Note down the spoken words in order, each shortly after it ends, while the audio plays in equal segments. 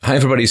Hi,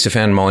 everybody.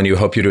 Stefan, Molyneux.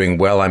 Hope you're doing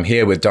well. I'm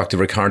here with Dr.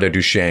 Ricardo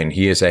Duchesne.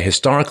 He is a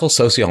historical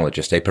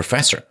sociologist, a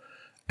professor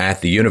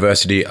at the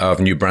University of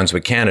New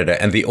Brunswick, Canada,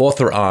 and the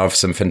author of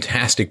some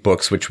fantastic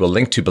books, which we'll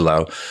link to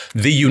below.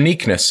 The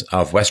Uniqueness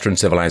of Western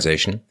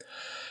Civilization,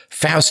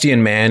 Faustian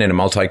Man in a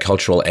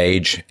Multicultural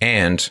Age,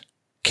 and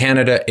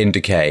Canada in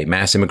Decay,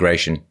 Mass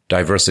Immigration,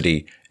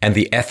 Diversity, and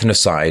the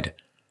Ethnocide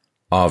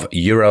of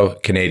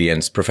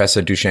Euro-Canadians.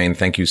 Professor Duchesne,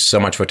 thank you so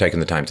much for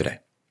taking the time today.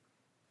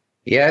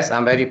 Yes,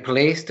 I'm very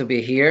pleased to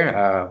be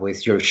here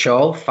with your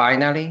show.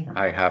 Finally,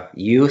 I have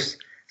used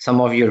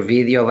some of your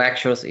video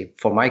lectures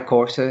for my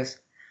courses.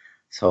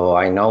 So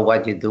I know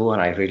what you do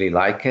and I really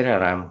like it.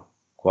 And I'm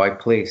quite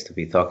pleased to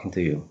be talking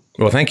to you.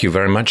 Well, thank you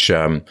very much.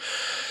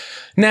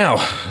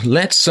 Now,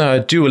 let's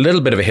do a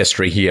little bit of a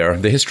history here.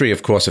 The history,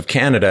 of course, of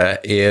Canada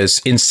is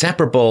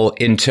inseparable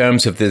in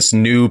terms of this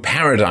new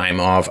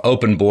paradigm of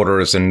open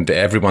borders and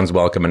everyone's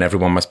welcome and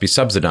everyone must be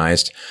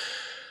subsidized.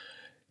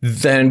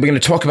 Then we're going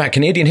to talk about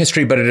Canadian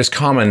history, but it is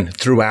common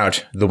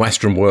throughout the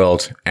Western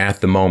world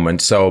at the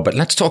moment. But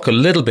let's talk a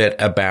little bit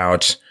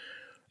about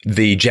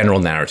the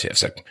general narrative.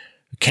 So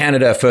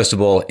Canada, first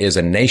of all, is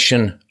a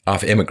nation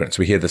of immigrants.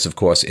 We hear this, of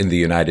course, in the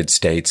United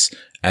States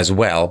as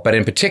well. But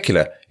in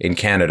particular, in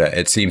Canada,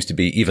 it seems to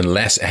be even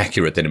less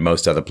accurate than in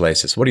most other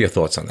places. What are your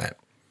thoughts on that?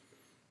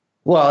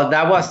 Well,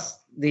 that was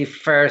the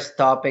first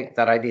topic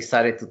that I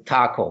decided to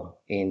tackle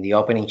in the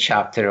opening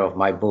chapter of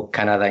my book,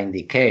 Canada in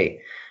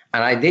Decay.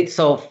 And I did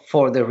so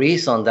for the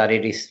reason that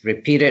it is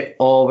repeated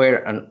over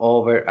and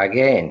over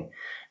again.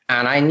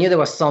 And I knew there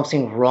was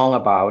something wrong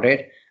about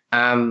it.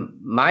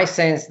 My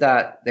sense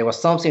that there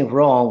was something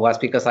wrong was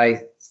because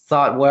I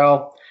thought,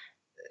 well,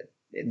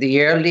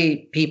 the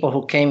early people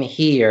who came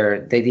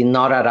here, they did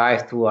not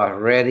arrive to a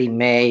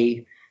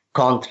ready-made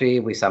country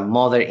with a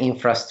modern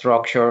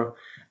infrastructure.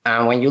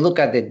 And when you look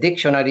at the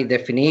dictionary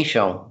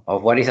definition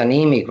of what is an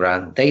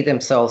immigrant, they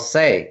themselves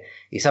say,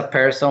 it's a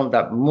person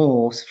that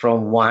moves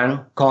from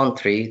one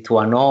country to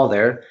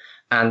another.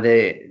 And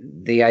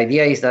the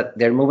idea is that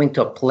they're moving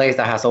to a place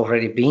that has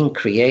already been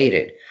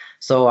created.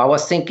 So I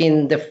was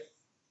thinking the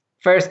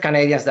first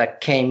Canadians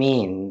that came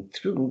in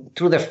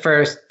through the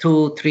first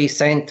 2-3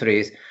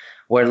 centuries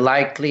were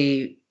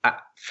likely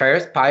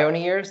first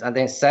pioneers and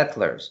then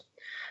settlers.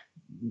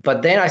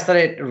 But then I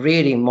started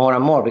reading more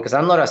and more because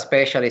I'm not a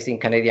specialist in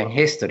Canadian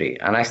history.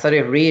 And I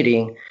started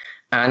reading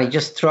and it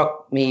just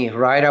struck me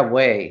right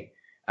away.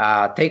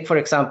 Take, for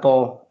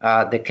example,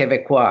 the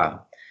Quebecois.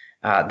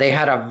 They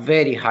had a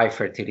very high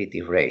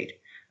fertility rate.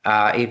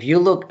 If you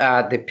look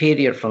at the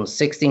period from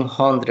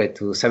 1600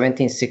 to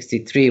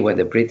 1763, when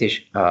the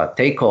British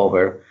take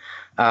over,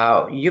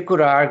 you could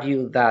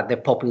argue that the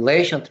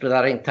population through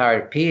that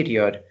entire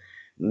period,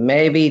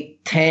 maybe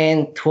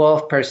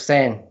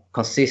 10-12%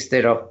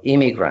 consisted of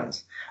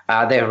immigrants.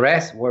 The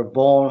rest were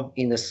born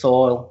in the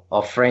soil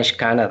of French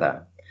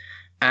Canada.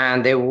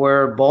 And they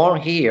were born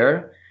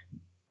here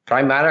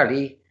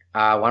primarily.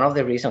 One of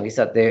the reasons is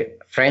that the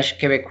French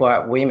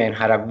Quebecois women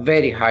had a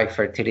very high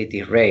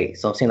fertility rate,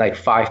 something like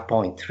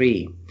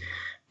 5.3.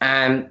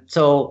 And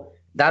so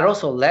that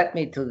also led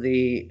me to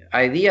the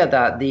idea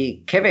that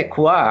the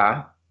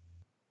Quebecois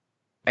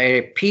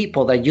are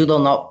people that you do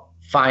not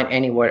find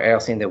anywhere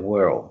else in the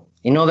world.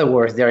 In other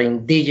words, they're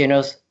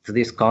indigenous to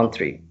this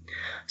country.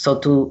 So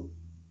to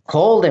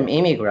call them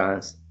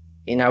immigrants,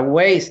 in a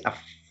way, is a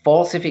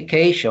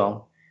falsification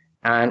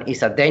and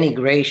is a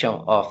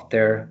denigration of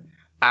their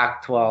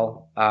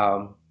actual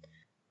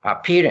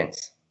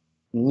appearance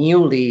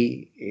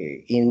newly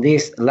in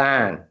this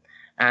land.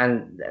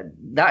 And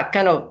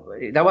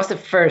that was the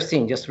first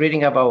thing, just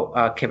reading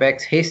about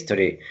Quebec's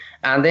history.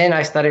 And then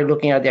I started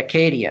looking at the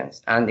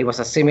Acadians, and it was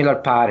a similar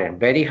pattern,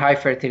 very high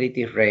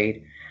fertility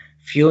rate,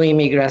 few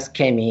immigrants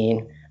came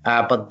in,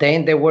 but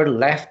then they were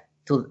left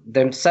to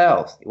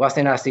themselves. It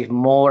wasn't as if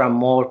more and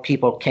more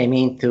people came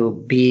in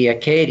to be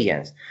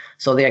Acadians.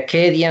 So the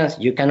Acadians,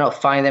 you cannot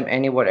find them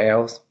anywhere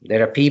else.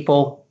 There are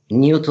people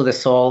new to the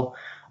soil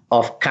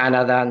of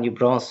Canada, New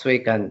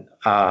Brunswick, and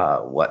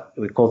what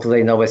we call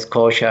today Nova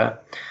Scotia.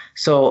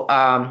 So,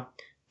 and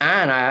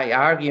I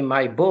argue in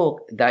my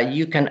book that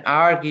you can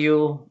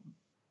argue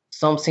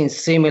something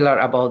similar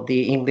about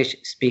the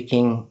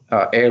English-speaking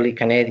early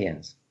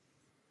Canadians.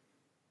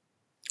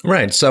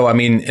 Right. So, I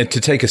mean,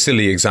 to take a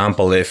silly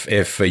example,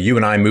 if you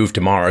and I moved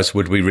to Mars,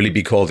 would we really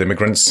be called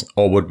immigrants,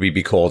 or would we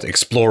be called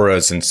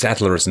explorers and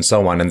settlers and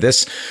so on? And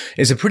this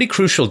is a pretty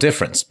crucial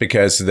difference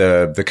because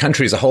the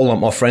country is a whole lot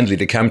more friendly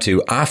to come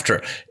to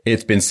after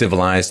it's been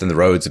civilized and the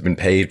roads have been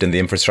paved and the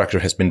infrastructure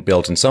has been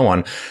built and so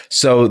on.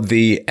 So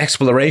the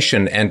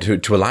exploration and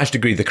to a large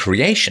degree, the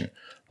creation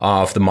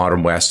of the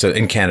modern West,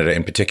 in Canada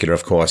in particular,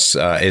 of course,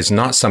 is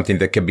not something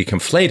that can be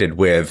conflated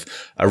with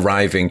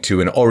arriving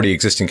to an already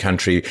existing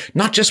country,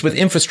 not just with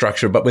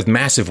infrastructure, but with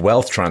massive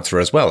wealth transfer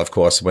as well. Of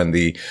course, when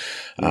the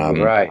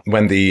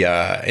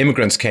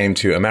immigrants came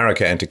to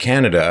America and to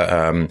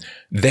Canada,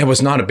 there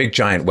was not a big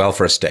giant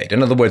welfare state.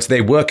 In other words,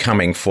 they were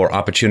coming for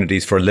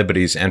opportunities, for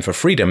liberties, and for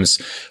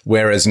freedoms.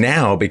 Whereas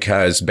now,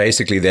 because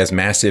basically there's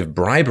massive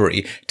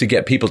bribery to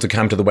get people to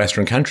come to the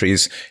Western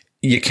countries,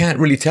 you can't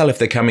really tell if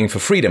they're coming for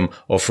freedom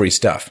or free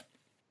stuff.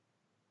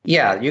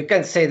 Yeah, you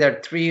can say there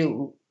are three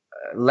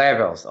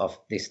levels of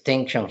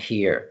distinction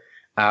here.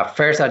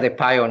 First are the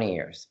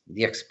pioneers,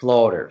 the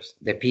explorers,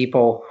 the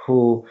people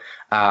who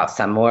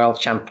Samuel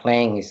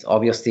Champlain is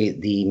obviously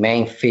the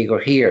main figure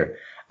here.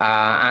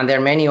 And there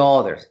are many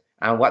others.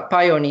 And what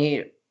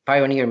pioneer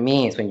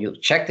means, when you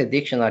check the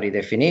dictionary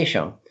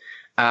definition,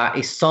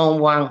 is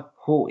someone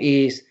who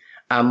is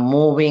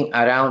moving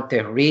around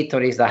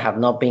territories that have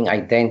not been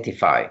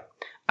identified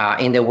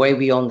in the way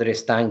we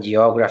understand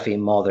geography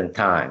in modern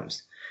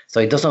times. So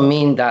it doesn't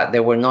mean that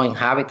there were no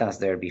inhabitants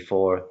there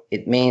before.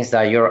 It means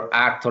that you're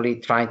actually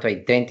trying to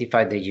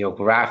identify the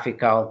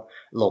geographical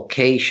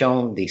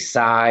location, the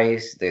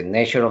size, the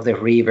nature of the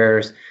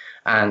rivers,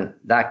 and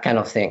that kind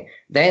of thing.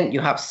 Then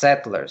you have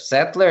settlers.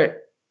 Settler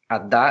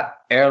at that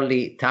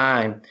early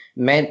time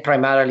meant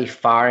primarily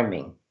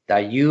farming,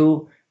 that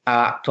you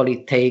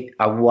actually take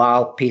a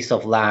wild piece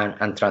of land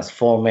and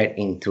transform it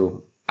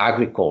into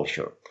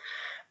agriculture.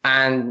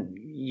 And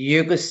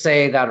you could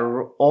say that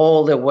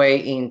all the way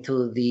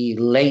into the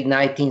late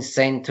 19th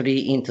century,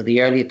 into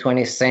the early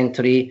 20th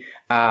century,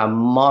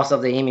 most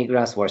of the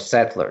immigrants were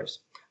settlers.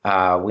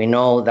 We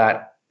know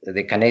that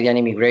the Canadian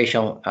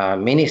immigration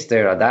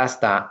minister at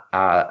that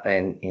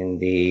time, in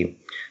the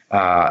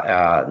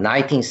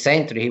 19th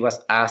century, he was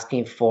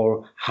asking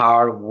for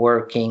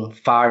hard-working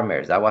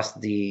farmers. That was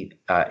the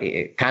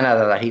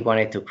Canada that he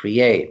wanted to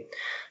create.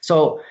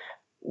 So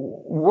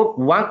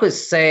one could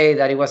say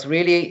that it was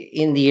really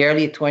in the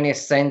early 20th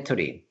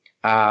century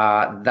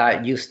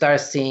that you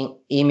start seeing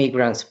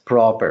immigrants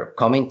proper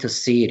coming to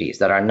cities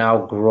that are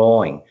now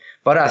growing.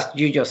 But as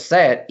you just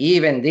said,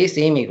 even these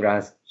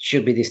immigrants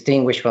should be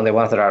distinguished from the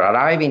ones that are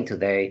arriving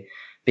today,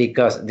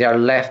 because they are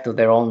left to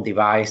their own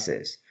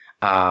devices.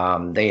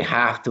 They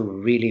have to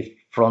really,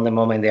 from the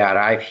moment they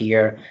arrive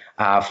here,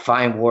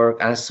 find work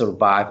and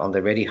survive under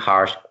very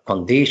harsh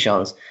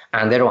conditions,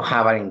 and they don't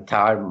have an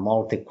entire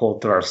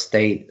multicultural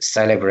state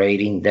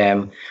celebrating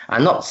them.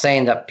 I'm not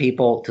saying that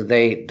people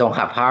today don't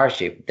have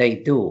hardship. They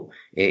do.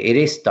 It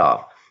is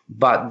tough.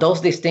 But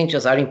those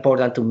distinctions are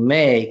important to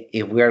make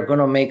if we are going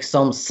to make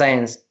some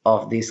sense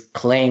of this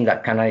claim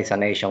that Canada is a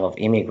nation of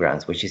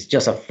immigrants, which is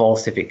just a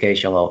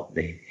falsification of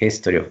the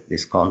history of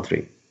this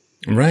country.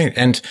 Right.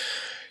 And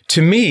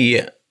to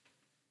me,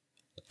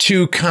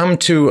 to come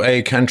to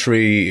a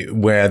country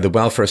where the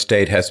welfare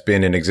state has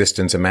been in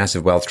existence, a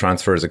massive wealth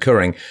transfer is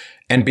occurring,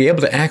 and be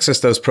able to access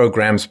those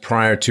programs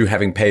prior to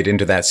having paid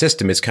into that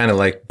system is kind of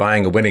like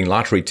buying a winning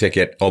lottery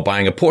ticket, or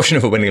buying a portion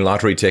of a winning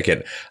lottery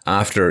ticket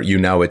after you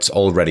know it's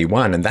already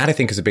won. And that, I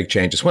think, is a big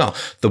change as well.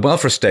 The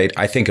welfare state,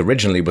 I think,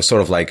 originally was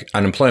sort of like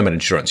unemployment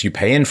insurance. You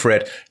pay in for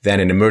it, then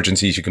in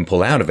emergencies you can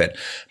pull out of it.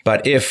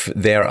 But if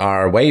there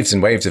are waves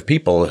and waves of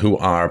people who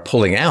are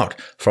pulling out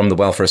from the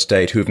welfare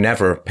state, who've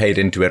never paid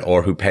into it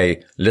or who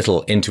pay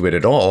little into it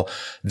at all,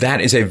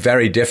 that is a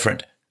very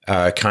different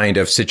kind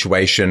of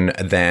situation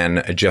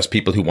than just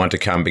people who want to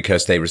come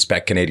because they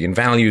respect Canadian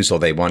values, or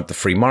they want the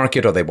free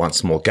market, or they want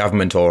small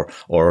government,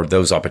 or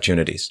those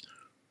opportunities.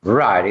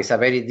 Right. It's a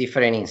very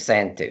different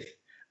incentive.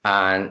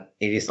 And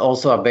it is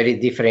also a very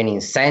different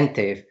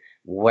incentive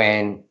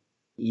when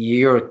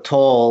you're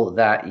told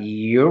that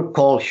your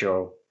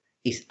culture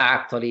is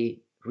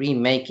actually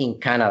remaking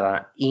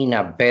Canada in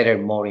a better,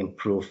 more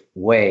improved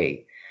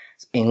way.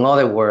 In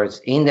other words,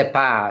 in the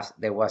past,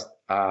 there was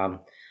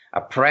a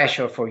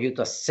pressure for you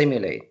to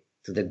assimilate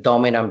to the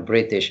dominant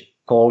British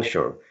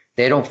culture.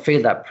 They don't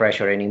feel that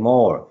pressure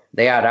anymore.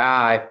 They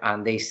arrive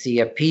and they see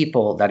a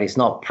people that is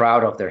not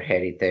proud of their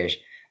heritage,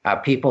 a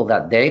people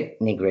that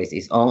denigrates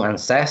its own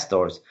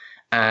ancestors,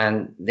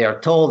 and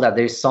they're told that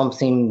there's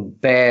something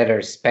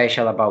better,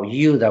 special about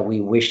you that we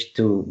wish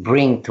to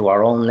bring to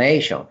our own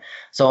nation.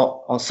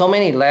 So on so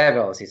many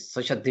levels, it's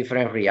such a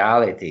different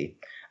reality.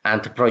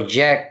 And to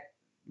project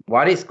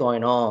what is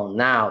going on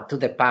now to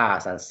the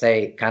past and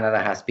say Canada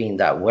has been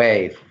that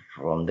way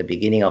from the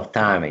beginning of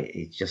time,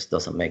 it just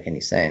doesn't make any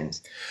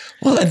sense.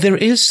 Well, there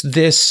is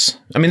this,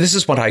 I mean, this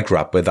is what I grew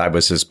up with. I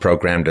was as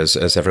programmed as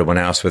everyone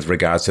else with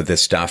regards to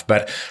this stuff.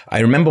 But I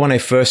remember when I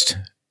first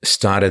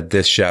started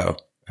this show,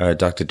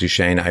 Dr.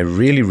 Duchesne, I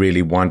really,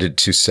 really wanted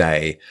to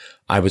say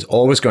I was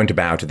always going to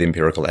bow to the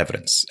empirical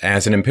evidence.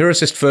 As an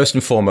empiricist, first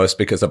and foremost,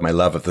 because of my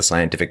love of the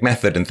scientific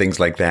method and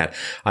things like that,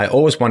 I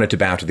always wanted to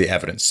bow to the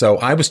evidence. So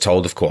I was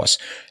told, of course,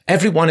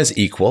 everyone is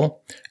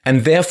equal,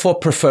 and therefore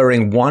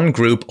preferring one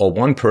group or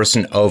one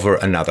person over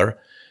another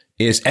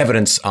is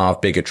evidence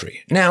of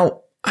bigotry.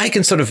 Now, I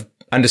can sort of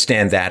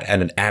understand that at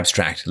an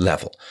abstract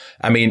level.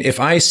 I mean, if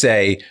I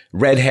say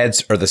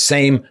redheads are the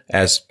same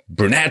as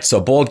brunettes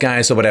or bald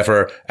guys or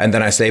whatever, and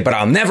then I say, but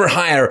I'll never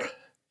hire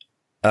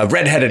a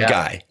redheaded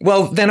guy.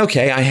 Well, then,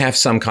 okay, I have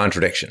some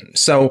contradiction.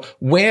 So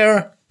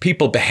where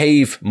people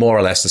behave more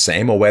or less the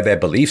same, or where their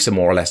beliefs are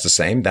more or less the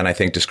same, then I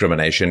think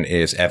discrimination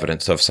is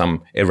evidence of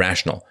some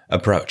irrational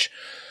approach.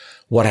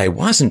 What I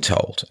wasn't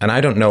told, and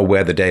I don't know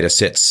where the data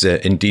sits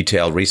in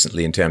detail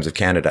recently in terms of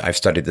Canada, I've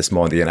studied this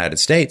more in the United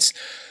States,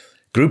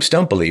 groups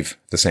don't believe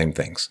the same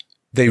things.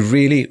 They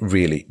really,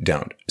 really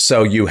don't.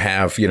 So you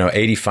have,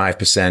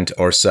 85%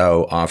 or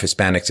so of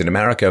Hispanics in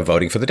America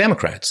voting for the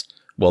Democrats.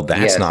 Well,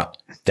 that's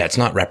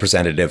not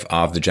representative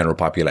of the general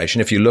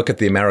population. If you look at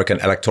the American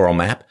electoral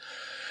map,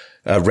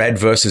 red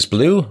versus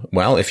blue,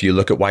 well, if you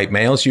look at white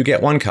males, you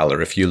get one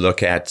color. If you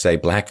look at, say,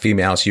 black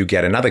females, you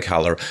get another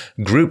color.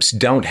 Groups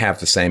don't have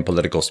the same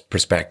political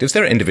perspectives.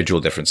 There are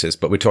individual differences,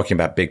 but we're talking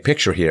about big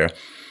picture here.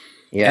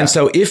 Yeah. And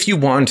so if you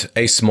want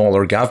a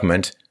smaller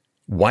government,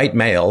 white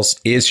males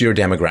is your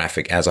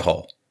demographic as a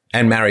whole,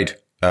 and married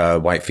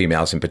white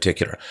females in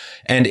particular.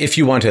 And if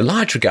you want a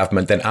larger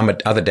government, then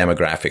other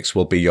demographics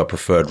will be your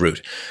preferred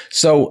route.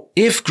 So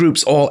if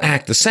groups all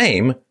act the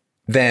same,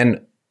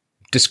 then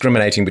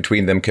discriminating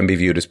between them can be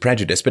viewed as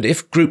prejudice. But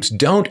if groups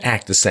don't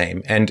act the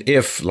same, and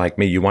if, like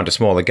me, you want a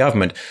smaller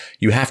government,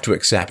 you have to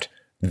accept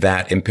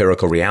that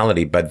empirical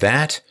reality. But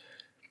that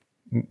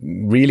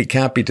really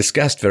can't be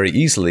discussed very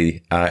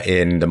easily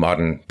in the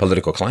modern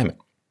political climate.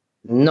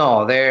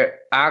 No, there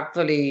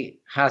actually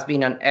has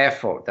been an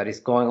effort that is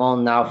going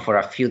on now for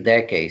a few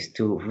decades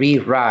to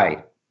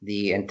rewrite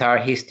the entire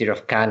history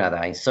of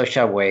Canada in such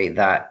a way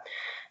that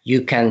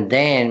you can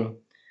then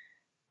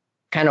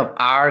kind of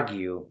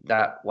argue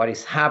that what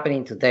is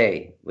happening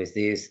today with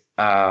this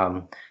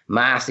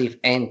massive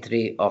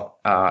entry of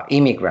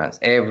immigrants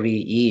every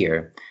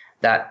year,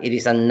 that it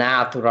is a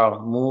natural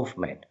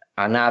movement,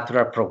 a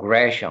natural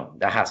progression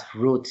that has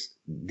roots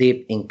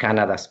deep in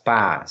Canada's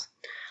past.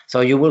 So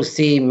you will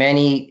see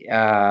many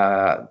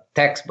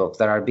textbooks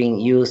that are being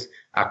used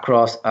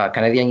across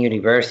Canadian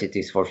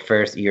universities for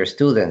first-year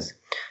students,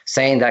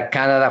 saying that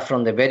Canada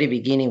from the very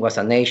beginning was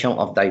a nation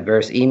of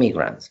diverse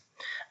immigrants.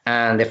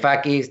 And the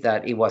fact is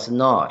that it was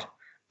not.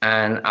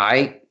 And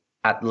I,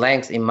 at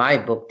length in my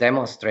book,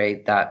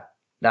 demonstrate that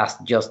that's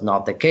just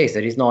not the case.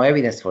 There is no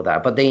evidence for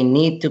that. But they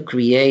need to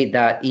create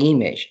that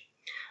image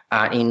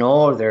in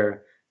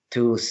order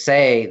to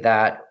say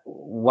that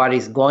what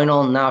is going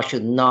on now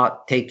should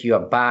not take you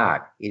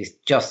aback. It is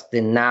just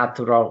the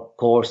natural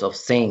course of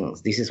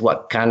things. This is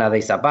what Canada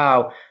is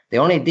about. The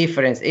only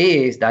difference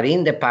is that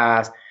in the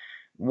past,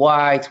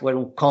 whites were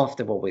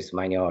uncomfortable with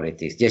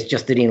minorities. They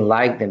just didn't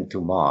like them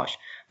too much.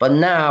 But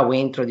now we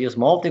introduce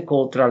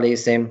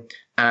multiculturalism,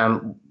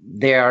 and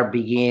they are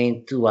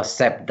beginning to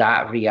accept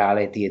that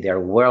reality. They're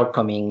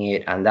welcoming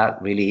it, and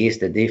that really is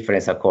the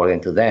difference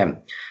according to them.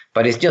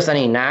 But it's just an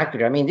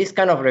inaccurate. I mean, this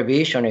kind of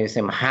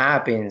revisionism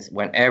happens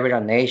whenever a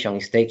nation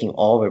is taken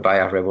over by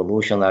a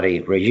revolutionary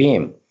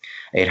regime.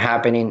 It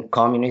happened in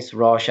communist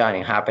Russia, and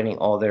it happened in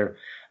other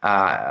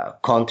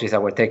countries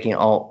that were taken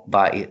over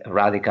by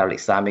radical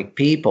Islamic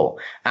people.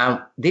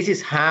 And this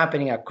is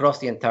happening across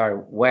the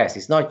entire West.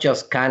 It's not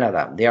just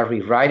Canada. They are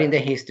rewriting the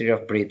history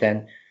of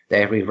Britain.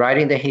 They're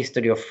rewriting the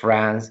history of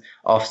France,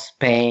 of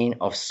Spain,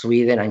 of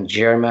Sweden, and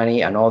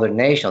Germany, and other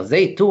nations.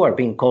 They too are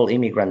being called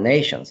immigrant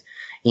nations.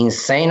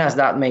 Insane as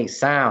that may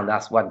sound,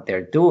 that's what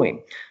they're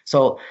doing.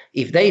 So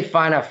if they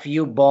find a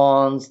few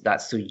bonds that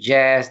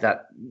suggest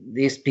that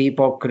these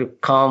people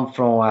could come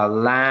from a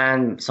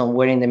land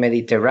somewhere in the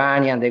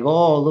Mediterranean, they go,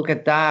 oh, look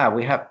at that.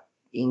 We have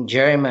in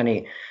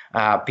Germany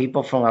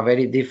people from a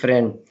very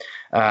different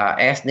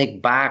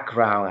ethnic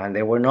background, and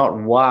they were not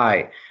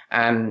white.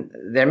 And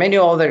there are many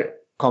other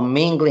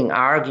commingling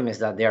arguments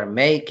that they're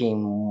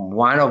making,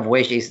 one of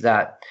which is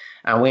that,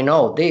 and we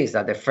know this,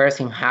 that the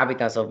first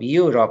inhabitants of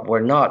Europe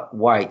were not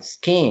white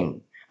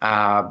skin,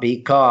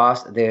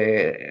 because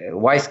the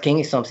white skin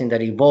is something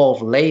that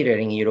evolved later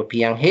in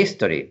European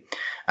history,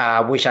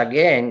 which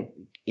again,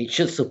 it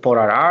should support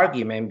our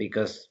argument,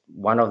 because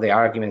one of the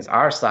arguments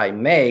our side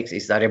makes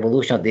is that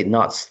evolution did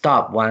not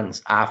stop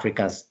once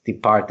Africans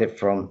departed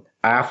from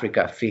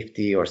Africa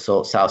 50 or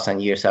so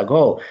thousand years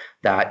ago,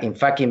 that in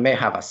fact it may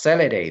have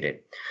accelerated.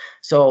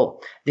 So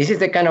this is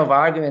the kind of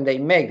argument they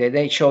make.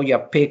 They show you a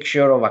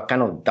picture of a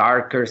kind of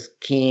darker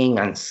skin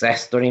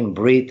ancestor in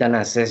Britain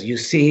and says, you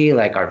see,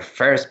 like our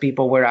first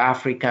people were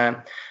African.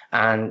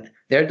 And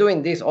they're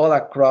doing this all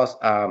across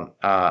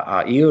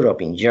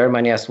Europe, in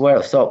Germany as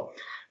well. So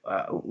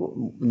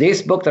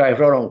this book that I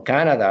wrote on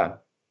Canada,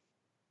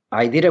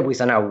 I did it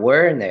with an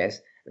awareness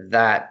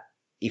that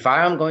if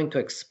I am going to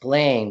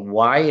explain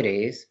why it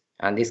is,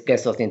 and this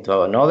gets us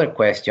into another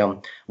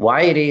question,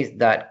 why it is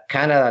that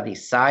Canada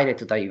decided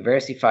to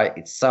diversify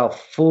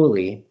itself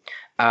fully,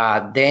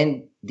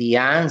 then the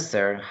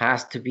answer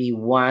has to be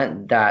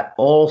one that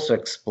also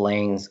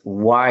explains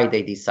why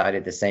they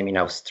decided the same in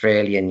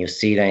Australia, New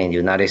Zealand, in the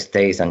United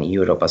States, and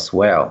Europe as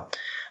well.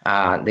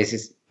 This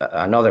is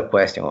another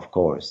question, of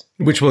course.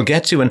 Which we'll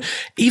get to. And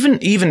even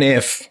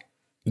if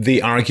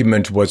the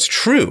argument was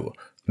true,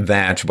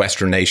 that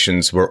Western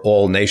nations were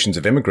all nations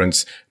of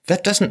immigrants,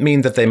 that doesn't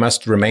mean that they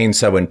must remain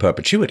so in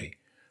perpetuity.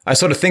 I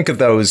sort of think of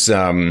those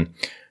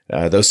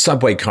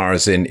subway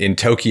cars in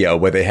Tokyo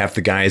where they have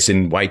the guys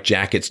in white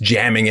jackets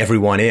jamming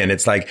everyone in.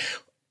 It's like,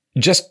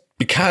 just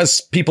because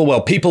people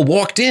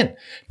walked in.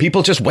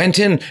 People just went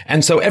in.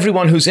 And so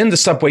everyone who's in the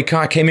subway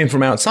car came in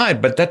from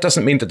outside. But that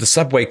doesn't mean that the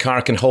subway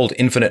car can hold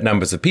infinite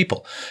numbers of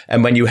people.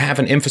 And when you have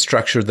an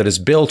infrastructure that is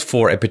built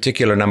for a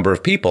particular number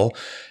of people,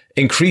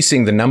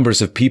 increasing the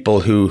numbers of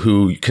people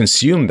who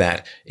consume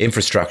that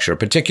infrastructure,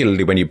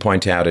 particularly when you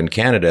point out in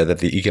Canada that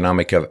the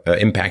economic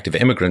impact of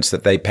immigrants,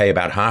 that they pay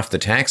about half the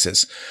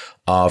taxes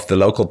of the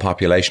local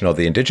population or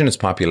the indigenous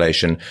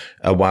population,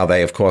 while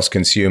they, of course,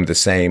 consume the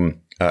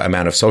same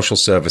amount of social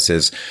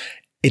services.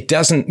 It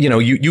doesn't,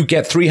 you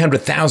get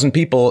 300,000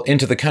 people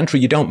into the country.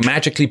 You don't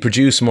magically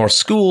produce more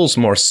schools,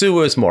 more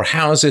sewers, more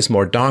houses,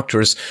 more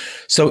doctors.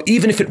 So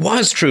even if it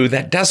was true,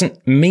 that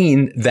doesn't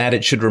mean that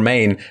it should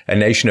remain a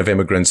nation of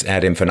immigrants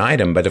ad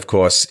infinitum. But of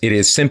course, it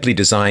is simply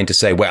designed to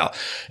say, well,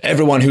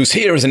 everyone who's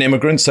here is an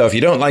immigrant. So if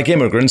you don't like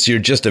immigrants, you're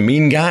just a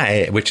mean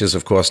guy, which is,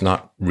 of course,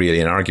 not really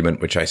an argument,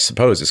 which I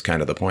suppose is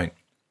kind of the point.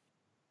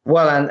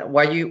 Well, and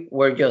what you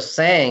were just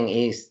saying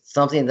is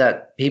something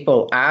that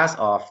people ask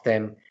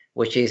often,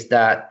 which is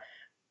that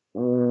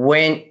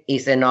when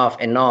is enough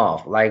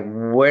enough? Like,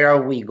 where are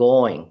we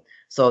going?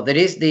 So there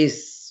is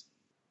this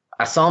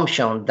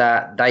assumption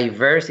that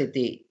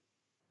diversity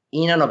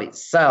in and of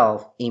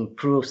itself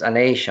improves a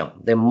nation.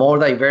 The more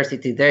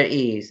diversity there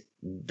is,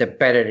 the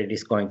better it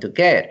is going to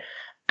get.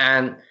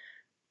 And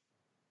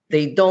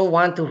they don't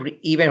want to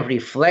even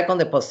reflect on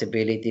the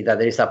possibility that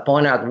there is a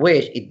point at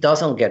which it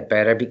doesn't get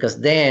better,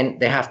 because then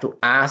they have to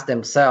ask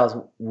themselves,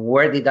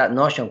 where did that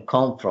notion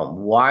come from?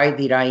 Why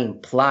did I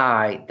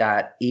imply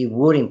that it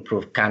would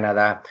improve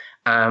Canada?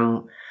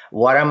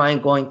 What am I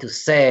going to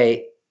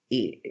say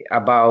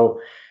about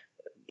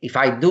if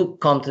I do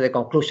come to the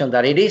conclusion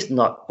that it is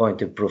not going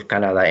to improve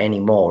Canada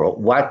anymore?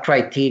 What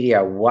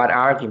criteria, what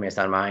arguments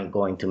am I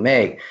going to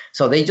make?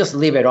 So they just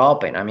leave it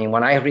open. I mean,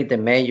 when I read the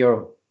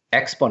major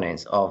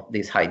exponents of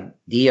this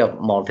idea of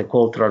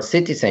multicultural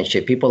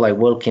citizenship, people like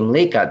Wilkin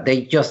Licka,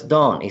 they just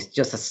don't. It's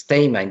just a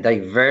statement.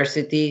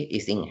 Diversity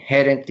is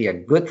inherently a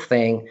good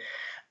thing,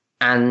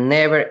 and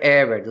never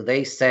ever do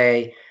they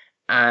say,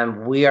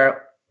 we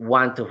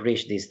want to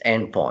reach this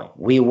endpoint.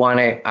 We want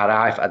to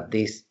arrive at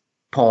this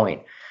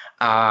point.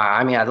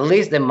 I mean, at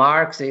least the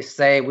Marxists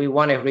say we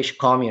want to reach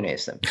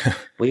communism.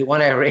 we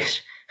want to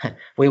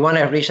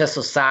reach a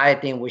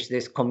society in which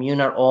there's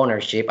communal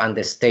ownership and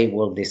the state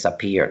will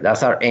disappear.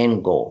 That's our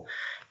end goal.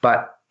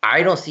 But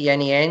I don't see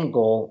any end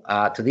goal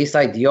to this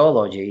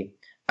ideology.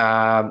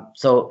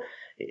 So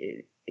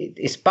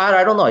it's part,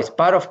 I don't know, it's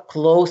part of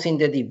closing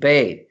the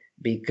debate,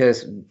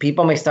 because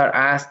people may start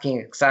asking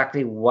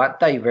exactly what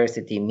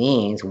diversity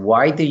means.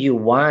 Why do you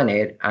want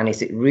it? And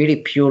is it really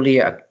purely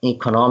an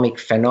economic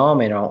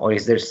phenomenon, or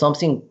is there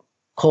something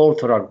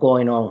cultural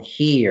going on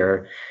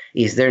here?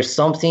 Is there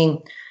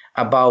something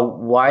about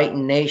white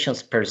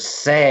nations per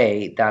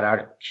se that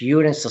our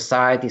current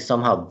society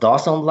somehow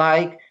doesn't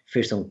like,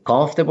 feels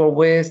uncomfortable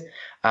with?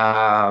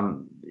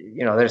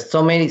 There's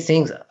so many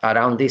things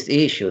around this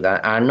issue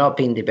that are not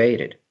being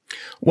debated.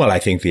 Well, I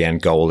think the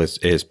end goal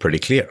is pretty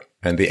clear.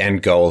 And the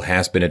end goal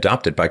has been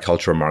adopted by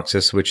cultural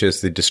Marxists, which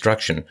is the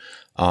destruction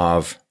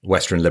of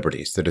Western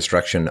liberties, the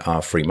destruction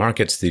of free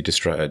markets, the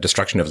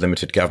destruction of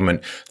limited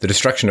government, the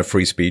destruction of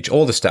free speech,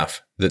 all the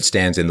stuff that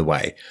stands in the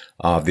way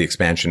of the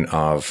expansion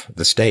of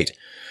the state.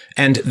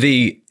 And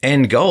the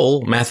end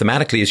goal,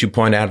 mathematically, as you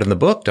point out in the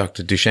book,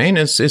 Dr. Duchesne,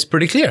 is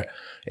pretty clear.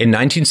 In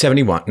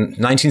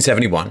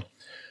 1971,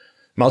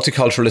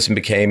 multiculturalism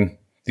became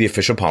the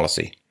official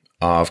policy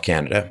of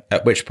Canada,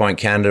 at which point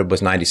Canada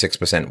was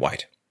 96%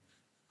 white.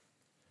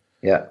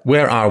 Yeah.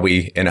 Where are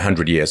we in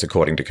 100 years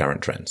according to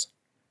current trends?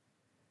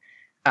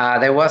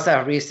 There was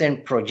a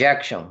recent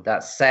projection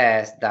that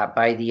says that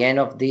by the end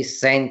of this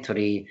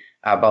century,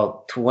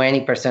 about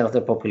 20% of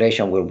the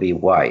population will be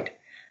white.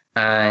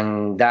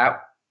 And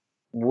that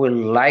will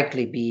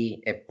likely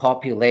be a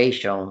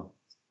population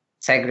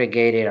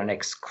segregated and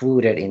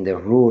excluded in the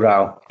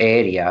rural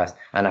areas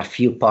and a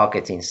few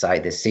pockets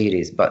inside the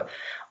cities. But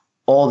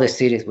all the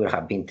cities will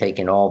have been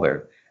taken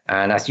over.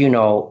 And as you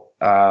know,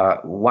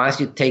 once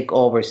you take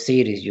over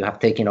cities, you have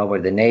taken over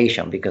the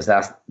nation, because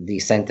that's the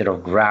center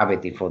of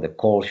gravity for the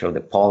culture, the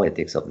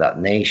politics of that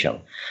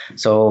nation.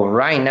 So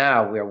right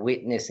now we're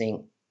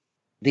witnessing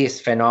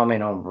this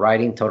phenomenon right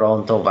in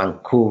Toronto,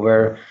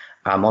 Vancouver,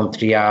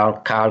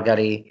 Montreal,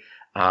 Calgary,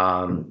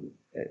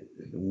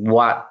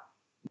 what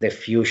the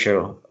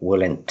future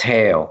will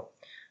entail.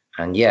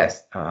 And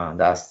yes,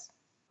 that's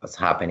what's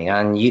happening.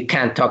 And you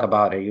can't talk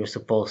about it. You're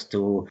supposed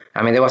to,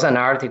 there was an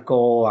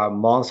article a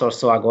month or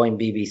so ago in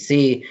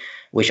BBC,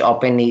 which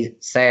openly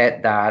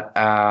said that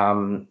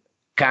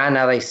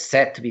Canada is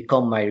set to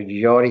become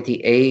majority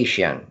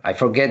Asian. I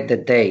forget the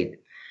date.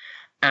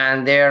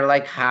 And they're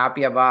like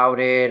happy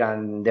about it.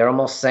 And they're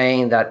almost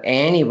saying that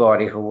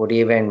anybody who would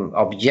even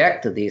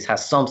object to this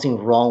has something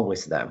wrong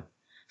with them.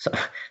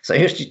 So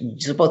you're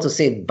supposed to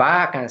sit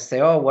back and say,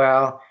 oh,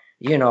 well,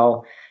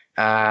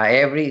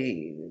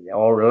 every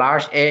or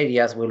large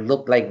areas will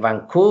look like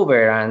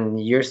Vancouver,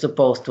 and you're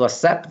supposed to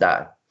accept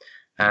that.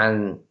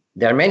 And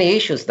there are many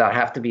issues that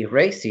have to be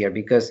raised here,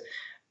 because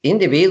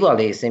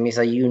individualism is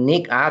a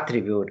unique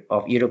attribute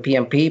of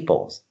European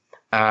peoples.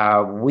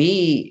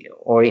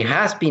 It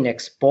has been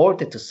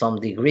exported to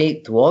some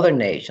degree to other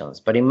nations,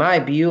 but in my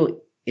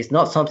view, it's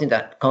not something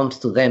that comes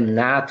to them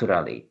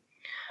naturally.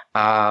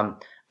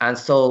 And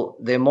so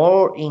the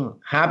more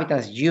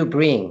inhabitants you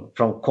bring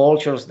from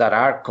cultures that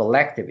are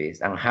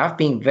collectivist and have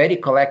been very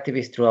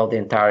collectivist throughout the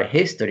entire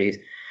histories,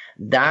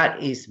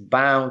 that is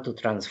bound to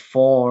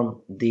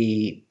transform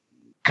the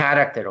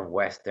character of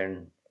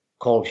Western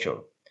culture.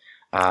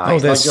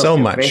 There's so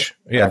much.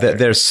 Yeah,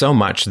 there's so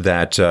much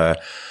that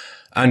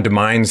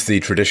undermines the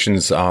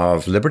traditions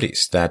of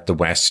liberties that the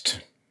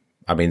West,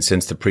 I mean,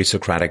 since the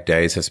pre-Socratic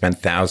days, have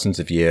spent thousands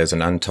of years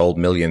and untold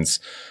millions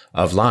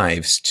of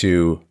lives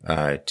to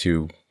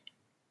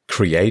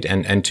create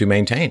and to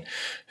maintain.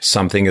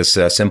 Something as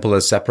simple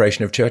as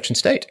separation of church and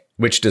state,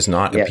 which does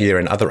not appear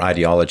in other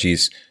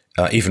ideologies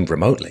even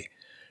remotely.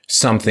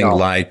 Something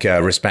like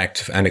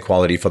respect and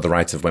equality for the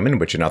rights of women,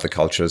 which in other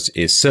cultures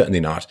is certainly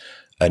not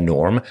a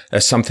norm.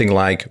 Something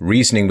like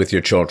reasoning with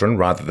your children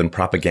rather than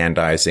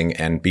propagandizing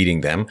and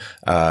beating them.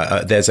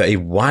 There's a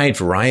wide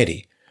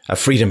variety of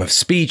freedom of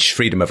speech,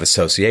 freedom of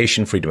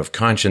association, freedom of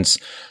conscience.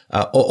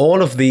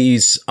 All of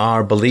these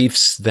are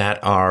beliefs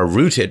that are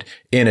rooted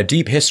in a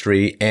deep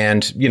history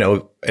and, you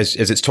know, as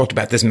it's talked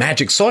about, this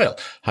magic soil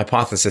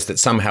hypothesis that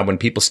somehow when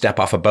people step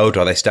off a boat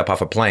or they step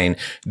off a plane,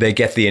 they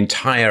get the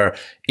entire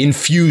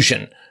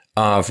infusion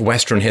of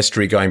Western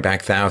history going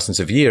back thousands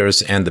of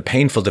years and the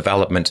painful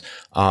development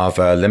of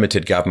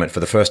limited government for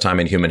the first time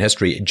in human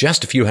history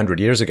just a few hundred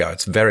years ago.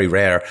 It's very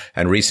rare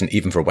and recent,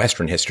 even for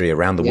Western history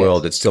around the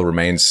world. It still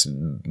remains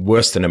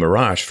worse than a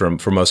mirage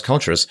for most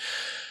cultures.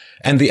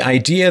 And the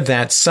idea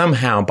that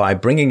somehow by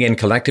bringing in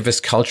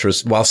collectivist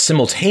cultures while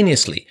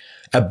simultaneously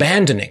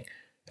abandoning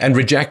and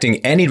rejecting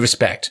any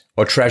respect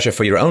or treasure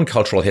for your own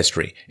cultural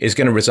history is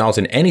going to result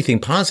in anything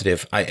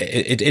positive,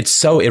 it's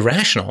so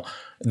irrational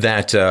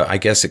that I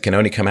guess it can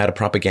only come out of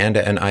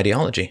propaganda and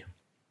ideology.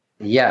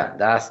 Yeah,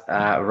 that's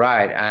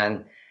right.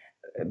 And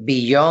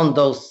beyond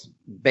those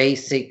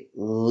basic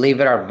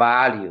liberal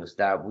values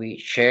that we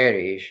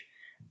cherish,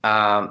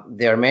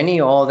 there are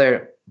many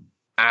other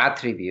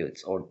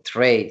attributes or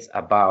traits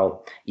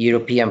about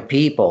European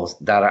peoples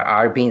that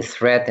are being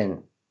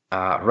threatened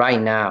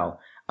right now.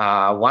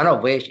 One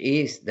of which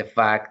is the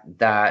fact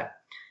that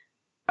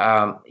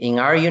in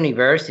our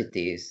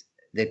universities,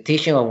 the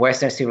teaching of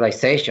Western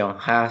civilization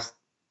has,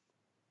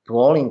 to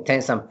all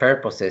intents and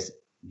purposes,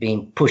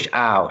 been pushed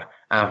out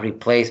and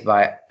replaced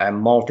by a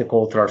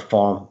multicultural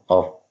form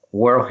of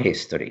world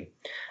history.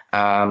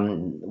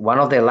 One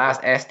of the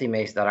last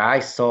estimates that I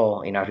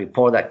saw in a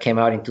report that came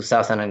out in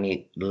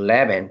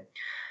 2011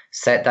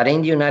 said that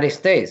in the United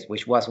States,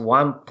 which was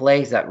one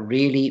place that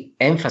really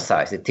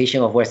emphasized the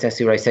teaching of Western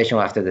civilization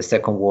after the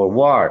Second World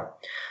War,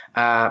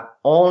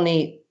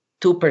 only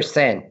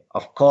 2%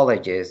 of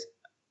colleges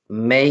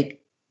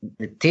make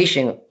the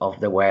teaching of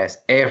the West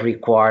a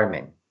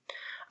requirement.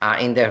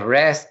 In the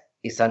rest,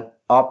 it's an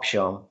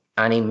option,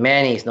 and in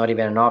many, it's not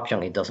even an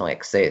option, it doesn't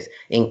exist.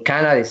 In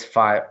Canada, it's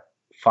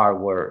far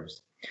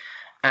worse.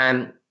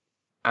 And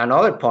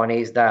another point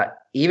is that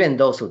even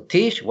those who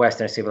teach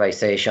Western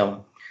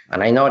civilization,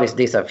 and I noticed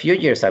this a few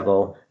years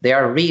ago, they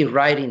are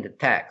rewriting the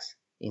text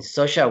in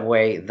such a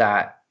way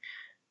that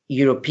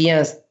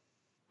Europeans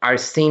are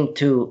seen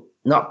to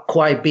not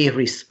quite be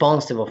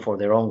responsible for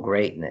their own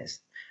greatness.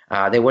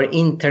 They were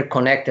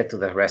interconnected to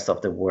the rest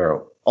of the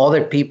world.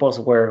 Other peoples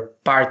were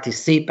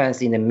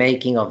participants in the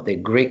making of the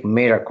Greek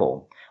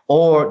miracle,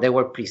 or they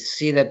were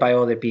preceded by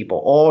other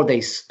people, or they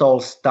stole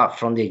stuff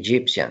from the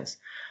Egyptians.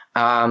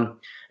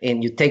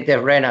 And you take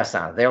the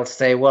Renaissance, they'll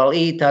say, well,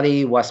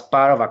 Italy was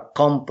part of a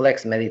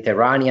complex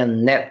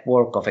Mediterranean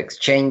network of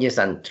exchanges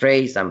and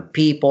trades and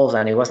peoples,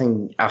 and it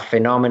wasn't a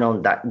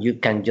phenomenon that you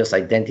can just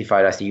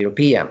identify as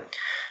European.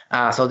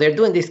 So they're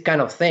doing this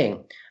kind of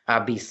thing.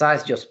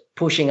 Besides just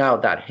pushing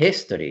out that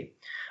history,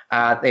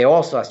 they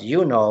also, as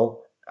you know,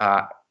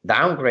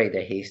 downgrade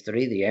the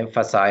history. They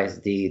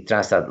emphasize the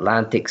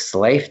transatlantic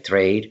slave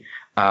trade.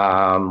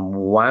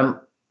 One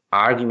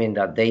argument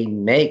that they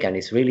make, and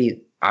it's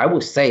really, I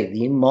would say,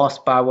 the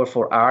most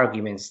powerful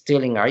argument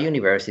still in our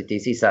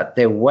universities, is that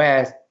the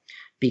West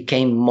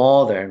became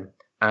modern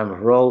and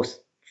rose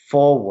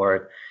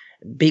forward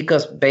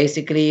because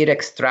basically it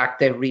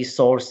extracted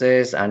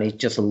resources and it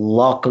just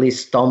luckily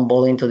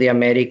stumbled into the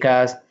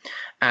Americas.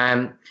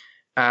 And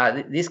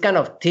this kind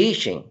of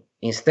teaching,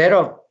 instead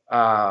of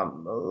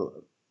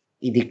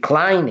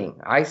declining,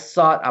 I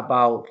thought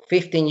about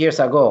 15 years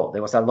ago,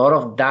 there was a lot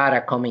of data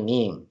coming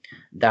in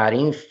that,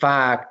 in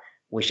fact,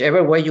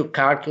 whichever way you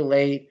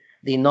calculate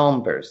the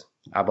numbers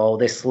about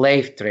the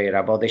slave trade,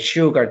 about the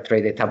sugar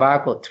trade, the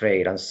tobacco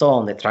trade, and so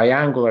on, the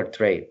triangular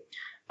trade,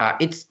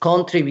 its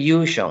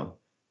contribution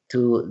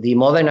to the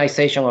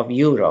modernization of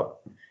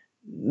Europe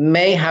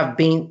may have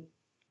been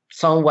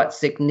somewhat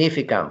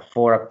significant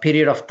for a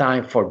period of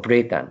time for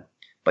Britain,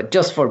 but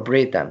just for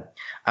Britain.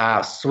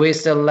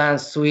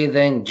 Switzerland,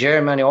 Sweden,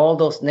 Germany, all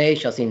those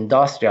nations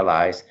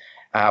industrialized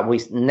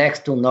with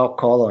next to no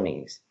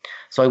colonies.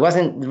 So it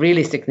wasn't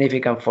really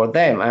significant for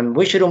them. And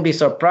we shouldn't be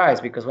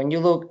surprised, because when you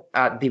look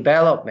at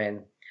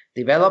development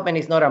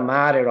is not a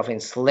matter of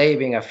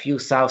enslaving a few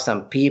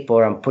thousand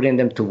people and putting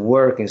them to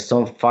work in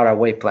some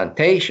faraway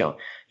plantation.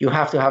 You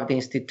have to have the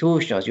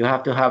institutions. You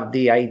have to have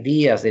the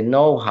ideas, the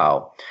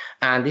know-how.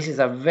 And this is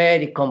a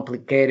very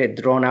complicated,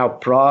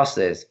 drawn-out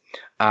process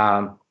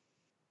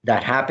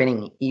that happened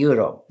in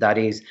Europe. That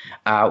is,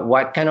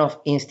 what kind of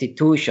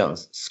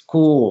institutions,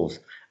 schools,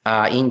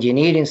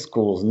 engineering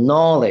schools,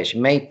 knowledge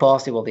made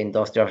possible the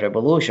Industrial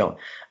Revolution.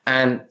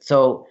 And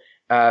so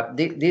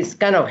this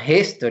kind of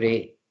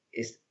history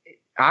is,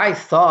 I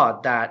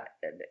thought that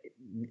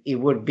it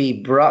would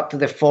be brought to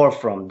the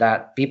forefront,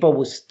 that people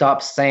would stop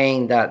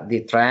saying that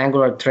the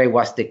triangular trade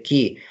was the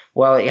key.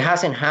 Well, it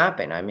hasn't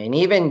happened. I mean,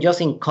 even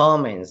just in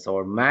comments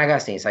or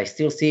magazines, I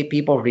still see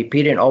people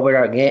repeating over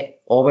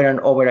and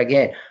over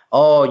again,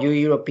 oh, you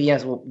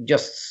Europeans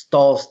just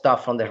stole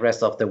stuff from the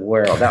rest of the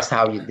world. That's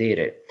how you did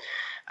it.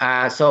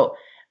 So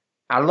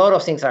a lot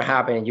of things are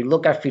happening. You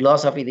look at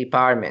philosophy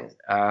departments.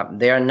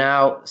 They are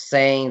now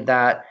saying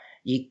that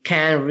you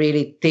can't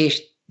really teach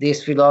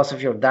this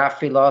philosophy or that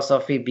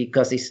philosophy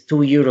because it's too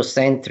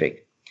Eurocentric.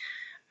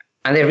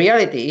 And the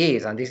reality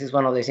is, and this is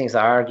one of the things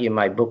I argue in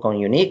my book on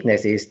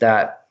uniqueness, is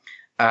that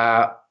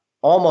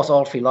almost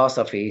all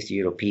philosophy is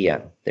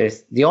European.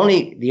 There's the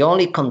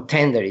only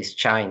contender is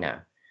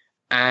China.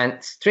 And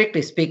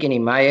strictly speaking,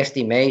 in my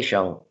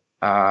estimation,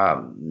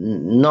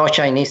 no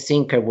Chinese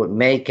thinker would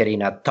make it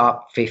in a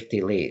top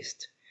 50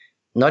 list,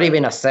 not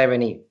even a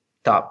 70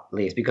 top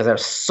list, because there are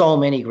so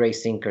many great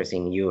thinkers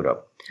in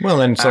Europe.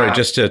 Well, and sorry,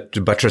 just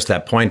to buttress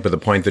that point, but the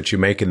point that you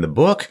make in the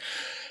book,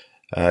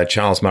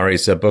 Charles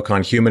Murray's book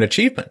on human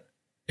achievement.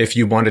 If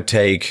you want to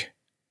take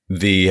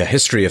the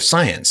history of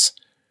science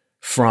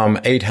from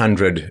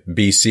 800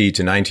 BC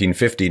to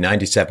 1950,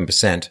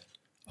 97%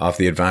 of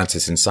the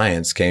advances in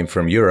science came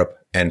from Europe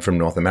and from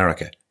North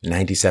America.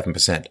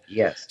 97%.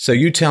 Yes. So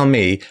you tell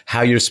me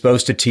how you're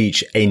supposed to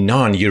teach a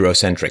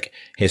non-Eurocentric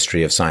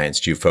history of science.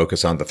 Do you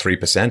focus on the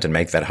 3% and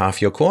make that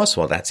half your course?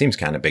 Well, that seems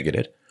kind of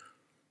bigoted.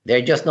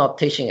 They're just not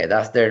teaching it.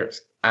 That's their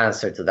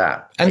answer to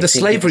that. And the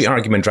slavery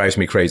argument drives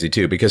me crazy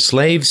too, because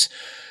slaves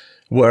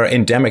were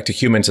endemic to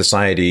human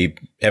society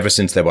ever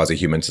since there was a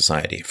human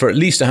society, for at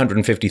least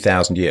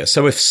 150,000 years.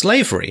 So if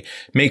slavery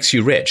makes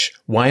you rich,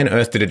 why on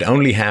earth did it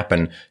only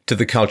happen to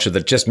the culture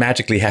that just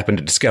magically happened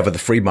to discover the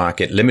free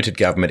market, limited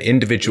government,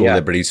 individual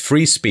liberties,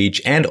 free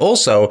speech, and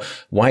also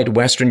white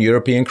Western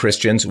European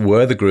Christians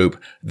were the group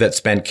that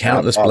spent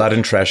countless blood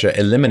and treasure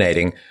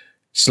eliminating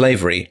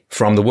slavery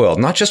from the world,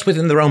 not just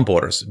within their own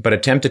borders, but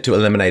attempted to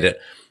eliminate it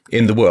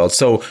in the world.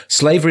 So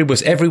slavery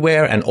was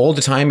everywhere and all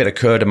the time. It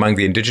occurred among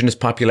the indigenous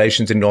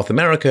populations in North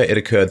America. It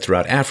occurred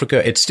throughout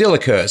Africa. It still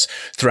occurs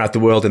throughout the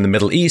world in the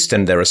Middle East.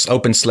 And there are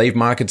open slave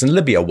markets in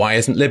Libya. Why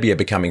isn't Libya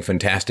becoming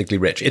fantastically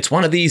rich? It's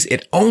one of these,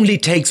 it only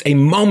takes a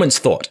moment's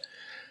thought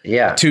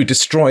to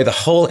destroy the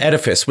whole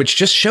edifice, which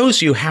just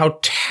shows you how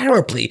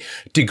terribly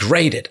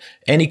degraded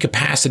any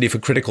capacity for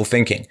critical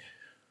thinking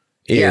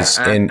is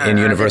in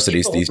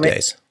universities these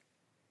days.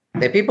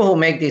 The people who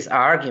make these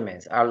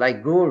arguments are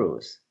like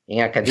gurus in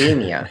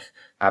academia.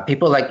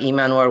 People like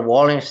Immanuel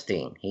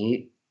Wallenstein.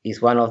 He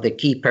is one of the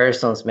key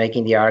persons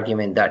making the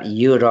argument that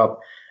Europe,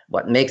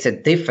 what makes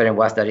it different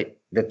was that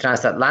the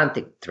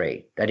transatlantic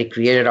trade, that it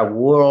created a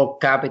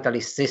world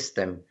capitalist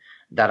system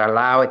that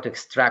allowed it to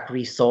extract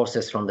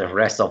resources from the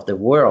rest of the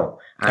world.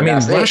 And I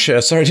mean,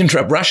 Russia, sorry to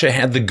interrupt, Russia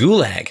had the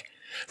Gulag.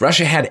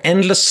 Russia had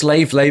endless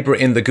slave labor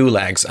in the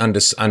gulags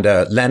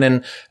under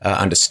Lenin,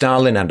 under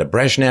Stalin, under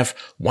Brezhnev.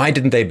 Why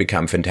didn't they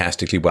become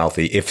fantastically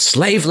wealthy if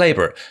slave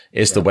labor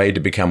is the way to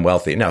become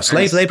wealthy? No,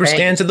 slave labor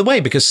stands in the way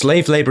because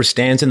slave labor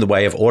stands in the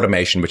way of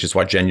automation, which is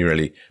what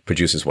genuinely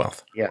produces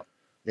wealth. Yeah.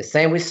 The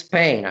same with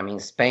Spain. I mean,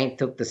 Spain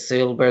took the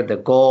silver, the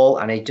gold,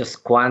 and it just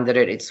squandered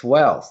its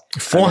wealth.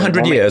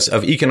 400 years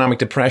of economic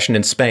depression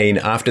in Spain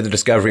after the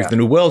discovery of the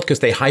New World because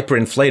they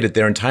hyperinflated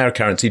their entire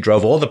currency,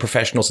 drove all the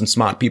professionals and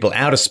smart people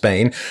out of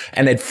Spain,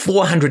 and at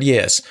 400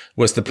 years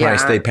was the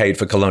price they paid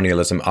for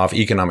colonialism of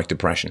economic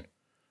depression.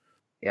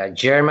 Yeah,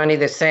 Germany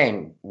the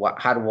same.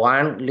 Had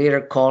one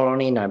little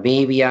colony,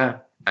 Namibia,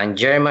 and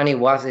Germany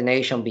was the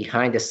nation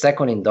behind the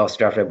second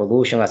industrial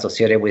revolution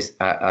associated with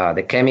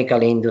the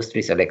chemical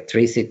industries,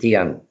 electricity,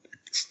 and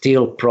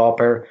steel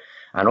proper,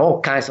 and all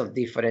kinds of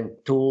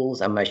different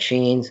tools and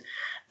machines.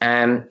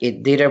 And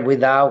it did it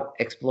without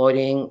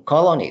exploiting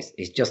colonies.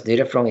 It just did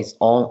it from its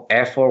own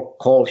effort,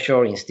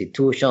 culture,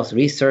 institutions,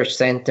 research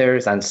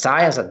centers, and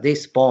science at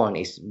this point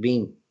is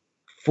being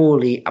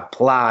fully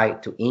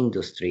applied to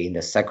industry in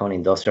the second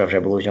industrial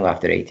revolution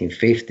after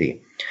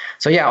 1850.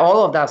 So yeah,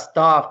 all of that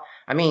stuff.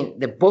 I mean,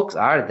 the books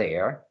are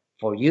there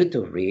for you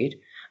to read,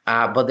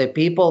 but the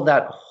people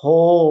that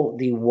hold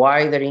the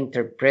wider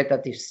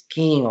interpretative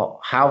scheme of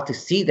how to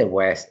see the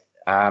West,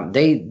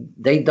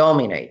 they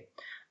dominate.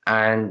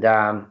 And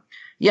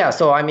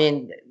so I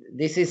mean,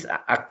 this is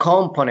a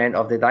component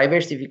of the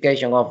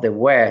diversification of the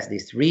West,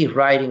 this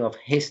rewriting of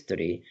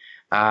history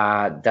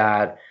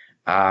that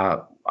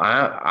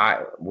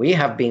we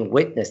have been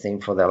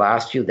witnessing for the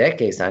last few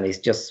decades, and it's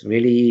just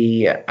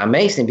really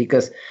amazing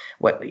because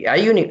our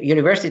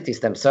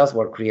universities themselves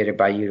were created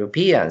by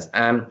Europeans,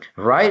 and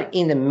right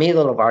in the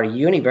middle of our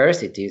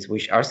universities,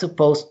 which are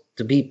supposed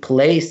to be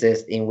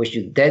places in which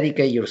you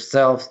dedicate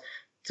yourselves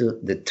to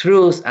the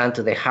truth and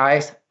to the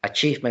highest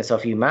achievements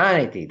of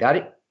humanity,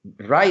 that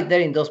right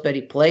there in those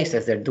very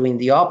places, they're doing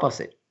the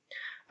opposite.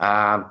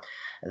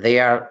 They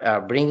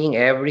are bringing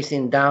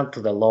everything down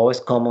to the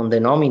lowest common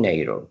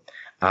denominator.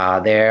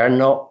 They are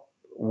not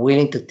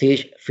willing to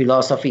teach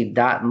philosophy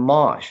that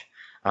much,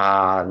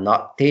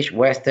 not teach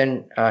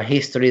Western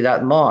history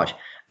that much.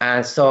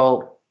 And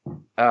so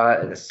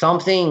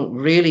something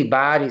really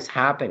bad is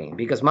happening,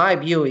 because my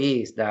view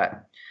is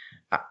that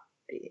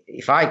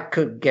if I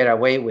could get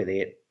away with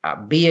it,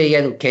 BA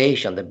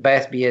education, the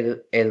best BA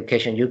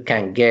education you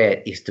can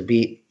get is to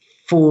be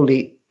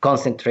fully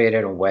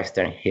concentrated on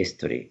Western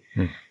history.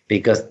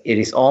 Because it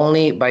is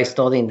only by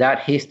studying that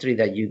history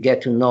that you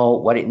get to know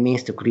what it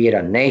means to create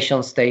a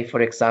nation state,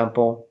 for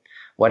example,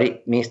 what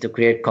it means to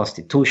create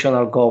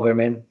constitutional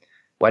government,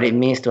 what it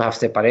means to have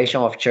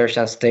separation of church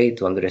and state,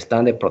 to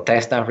understand the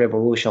Protestant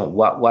Revolution,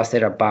 what was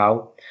it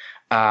about.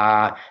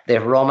 The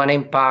Roman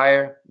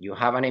Empire, you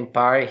have an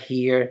empire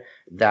here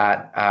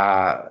that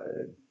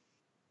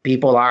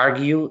people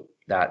argue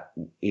that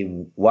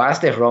it was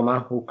the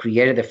Roman who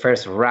created the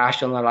first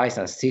rationalized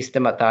and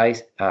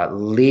systematized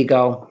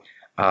legal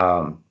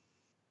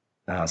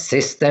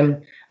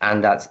system,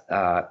 and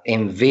that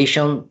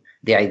envisioned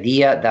the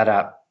idea that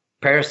a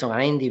person,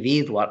 an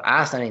individual,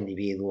 as an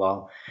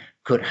individual,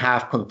 could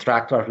have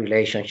contractual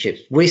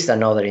relationships with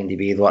another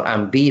individual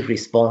and be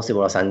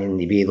responsible as an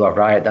individual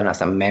rather than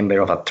as a member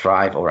of a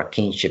tribe or a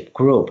kinship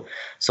group.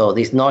 So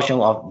this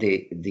notion of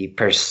the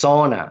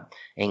persona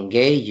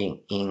engaging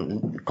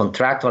in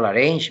contractual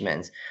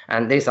arrangements,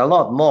 and there's a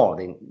lot more,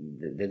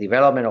 the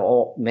development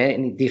of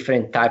many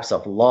different types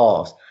of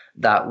laws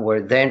that were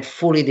then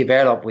fully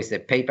developed with the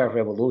paper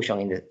revolution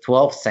in the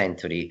 12th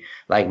century,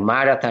 like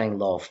maritime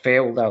law,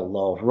 feudal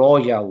law,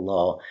 royal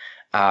law,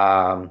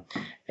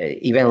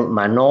 even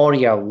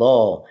manorial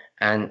law,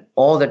 and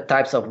other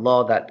types of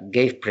law that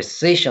gave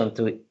precision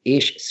to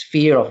each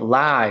sphere of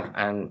life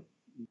and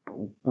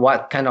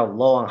what kind of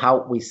law and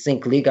how we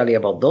think legally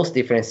about those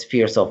different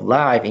spheres of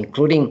life,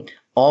 including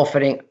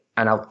offering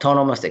an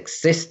autonomous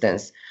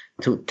existence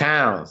to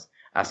towns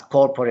as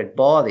corporate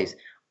bodies.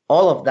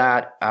 All of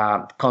that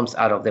comes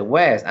out of the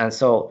West. And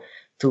so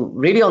to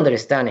really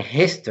understand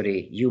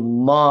history, you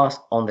must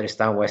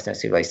understand Western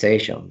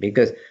civilization,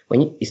 because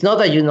it's not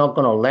that you're not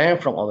going to learn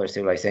from other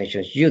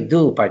civilizations. You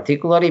do,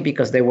 particularly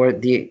because they were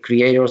the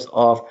creators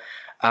of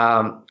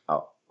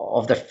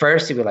the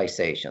first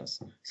civilizations.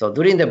 So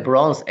during the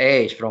Bronze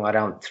Age, from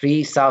around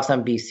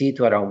 3000 BC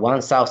to around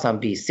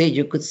 1000 BC,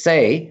 you could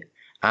say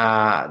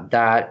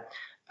that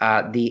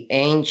the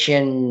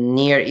ancient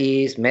Near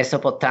East,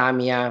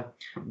 Mesopotamia,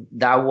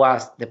 that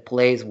was the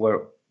place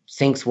where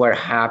things were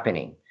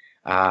happening.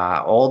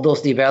 All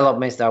those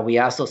developments that we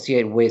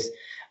associate with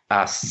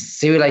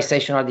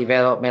civilizational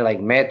development,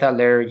 like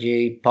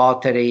metallurgy,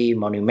 pottery,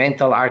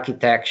 monumental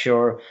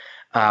architecture,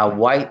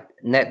 wide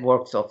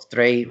networks of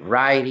trade,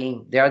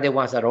 writing, they are the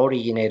ones that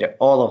originated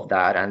all of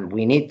that, and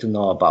we need to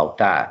know about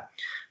that.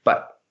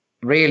 But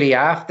really,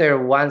 after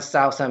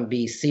 1000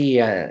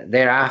 BC and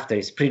thereafter,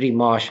 it's pretty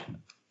much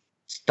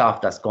stuff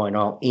that's going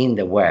on in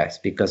the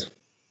West, because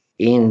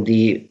in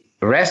the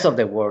rest of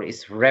the world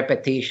is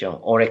repetition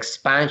or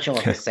expansion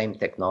of the same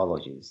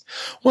technologies.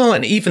 Well,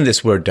 and even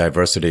this word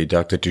diversity,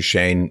 Dr.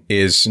 Duchesne,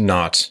 is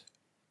not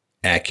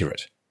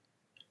accurate.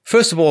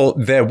 First of all,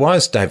 there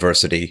was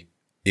diversity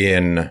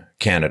in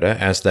Canada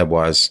as there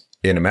was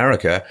in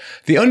America.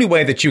 The only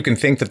way that you can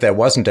think that there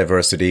wasn't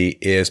diversity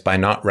is by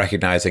not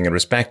recognizing and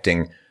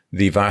respecting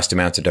the vast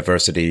amounts of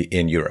diversity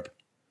in Europe.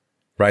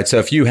 Right. So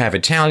if you have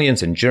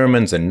Italians and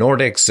Germans and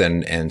Nordics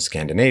and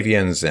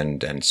Scandinavians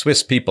and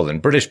Swiss people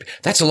and British,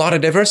 that's a lot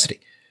of diversity.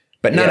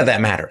 But none of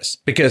that matters,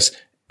 because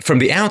from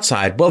the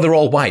outside, well, they're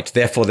all white,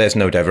 therefore there's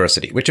no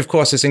diversity, which of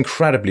course is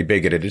incredibly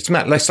bigoted. It's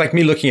like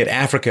me looking at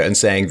Africa and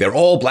saying they're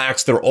all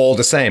blacks, they're all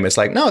the same. It's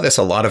like, no, there's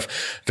a lot of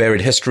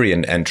varied history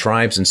and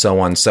tribes and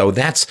so on. So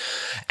that's,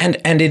 and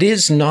it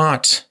is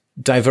not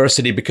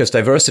diversity, because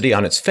diversity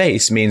on its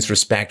face means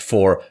respect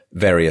for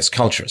various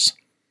cultures.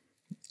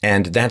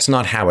 And that's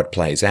not how it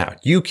plays out.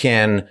 You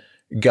can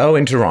go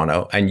in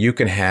Toronto and you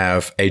can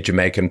have a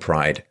Jamaican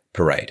Pride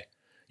parade.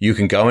 You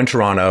can go in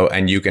Toronto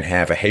and you can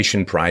have a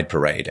Haitian Pride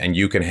parade, and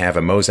you can have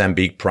a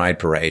Mozambique Pride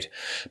parade.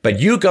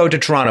 But you go to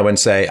Toronto and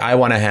say, I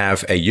want to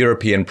have a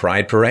European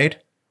Pride parade.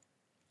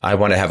 I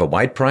want to have a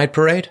white Pride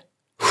parade.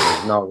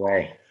 No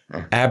way.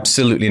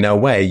 Absolutely no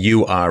way.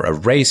 You are a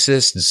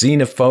racist,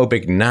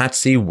 xenophobic,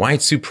 Nazi,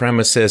 white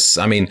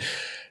supremacist. I mean,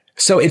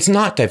 so it's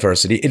not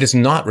diversity. It is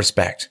not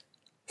respect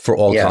for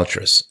all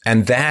cultures.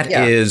 And that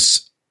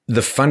is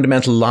the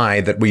fundamental lie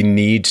that we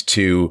need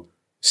to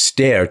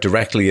stare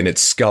directly in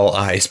its skull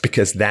eyes,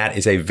 because that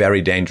is a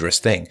very dangerous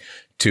thing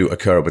to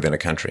occur within a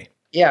country.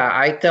 Yeah,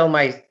 I tell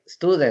my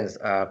students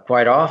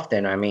quite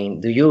often, I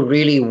mean, do you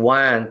really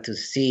want to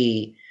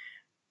see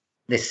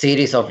the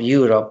cities of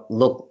Europe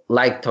look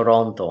like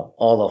Toronto,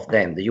 all of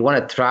them? Do you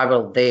want to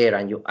travel there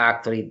and you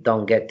actually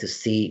don't get to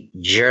see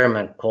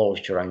German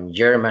culture and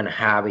German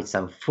habits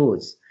and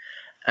foods?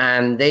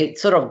 And they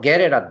sort of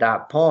get it at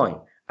that point.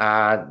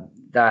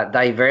 That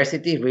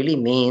diversity really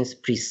means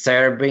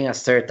preserving a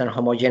certain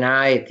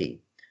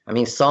homogeneity. I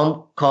mean,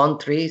 some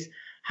countries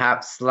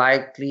have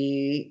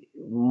slightly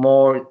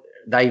more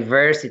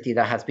diversity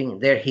that has been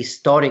there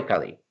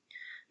historically,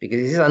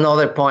 because this is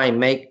another point I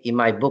make in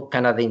my book,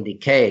 Canada in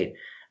Decay,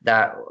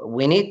 that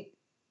we need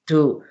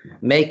to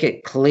make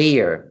it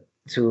clear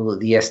to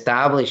the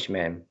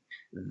establishment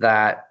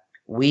that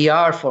we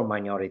are for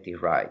minority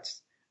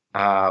rights.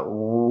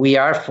 We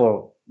are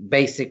for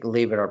basic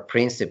liberal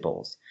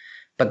principles.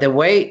 But the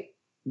way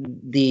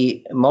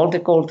the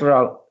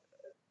multicultural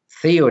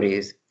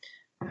theories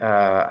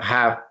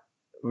have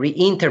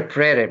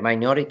reinterpreted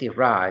minority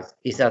rights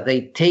is that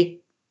they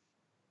take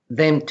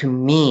them to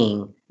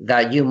mean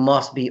that you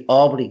must be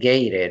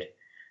obligated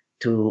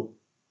to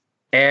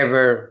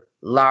ever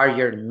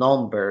larger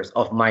numbers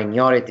of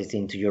minorities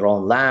into your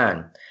own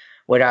land.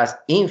 Whereas,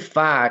 in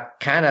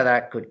fact,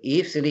 Canada could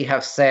easily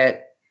have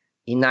said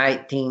in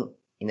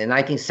the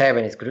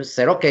 1970s, could have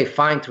said, okay,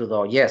 fine,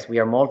 Trudeau, yes, we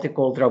are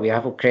multicultural, we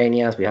have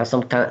Ukrainians, we have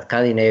some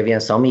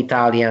Scandinavians, some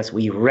Italians,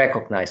 we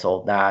recognize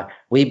all that.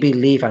 We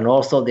believe, and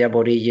also the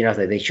Aboriginals,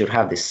 that they should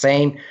have the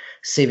same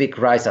civic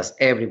rights as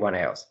everyone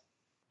else.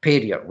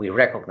 Period. We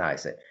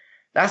recognize it.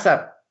 That's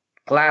a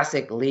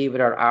classic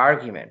liberal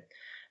argument.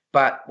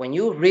 But when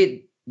you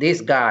read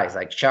these guys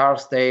like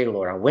Charles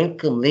Taylor and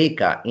Winston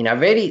Lika in a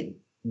very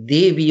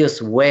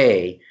devious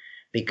way,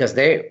 because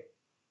they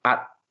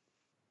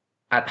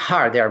at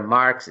heart they are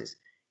Marxists,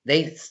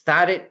 they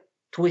started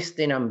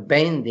twisting and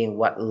bending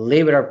what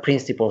liberal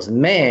principles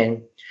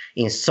meant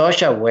in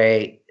such a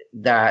way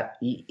that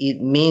it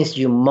means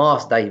you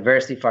must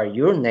diversify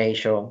your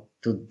nation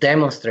to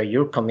demonstrate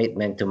your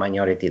commitment to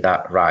minority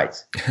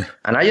rights.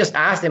 And I just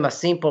asked them a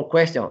simple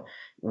question.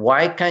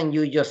 Why can't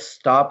you just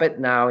stop it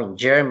now in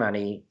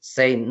Germany,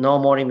 say no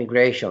more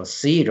immigration,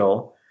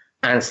 zero,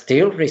 and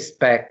still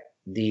respect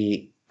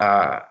the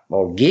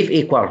or give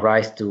equal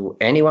rights to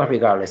anyone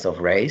regardless of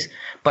race,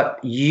 but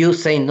you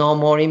say no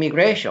more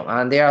immigration?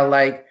 And they are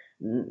like,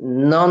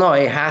 no,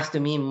 it has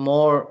to mean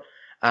more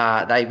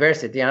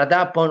diversity. And at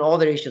that point,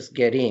 other issues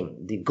get in,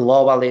 the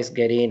globalists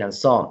get in and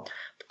so on.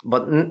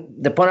 But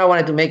the point I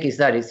wanted to make is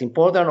that it's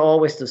important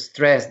always to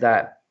stress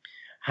that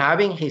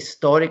having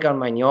historical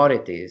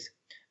minorities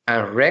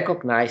and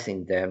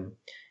recognizing them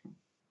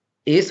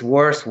is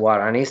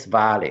worthwhile and is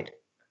valid.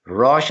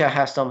 Russia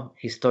has some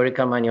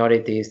historical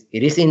minorities.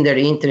 It is in their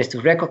interest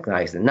to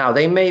recognize them. Now,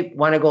 they may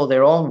want to go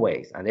their own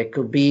ways, and there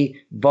could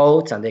be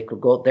votes, and they could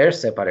go their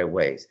separate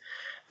ways.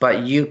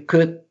 But you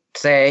could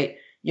say,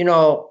 we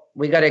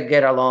got to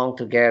get along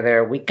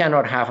together. We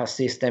cannot have a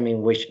system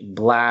in which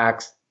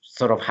blacks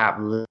sort of have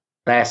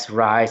less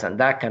rights and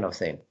that kind of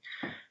thing.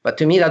 But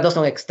to me, that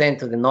doesn't extend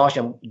to the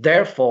notion.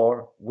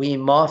 Therefore, we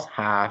must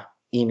have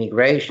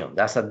immigration.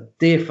 That's a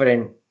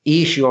different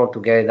issue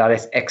altogether that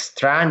is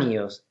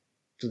extraneous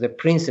to the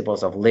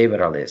principles of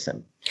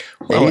liberalism.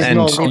 Well,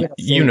 and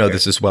you know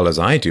this as well as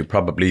I do,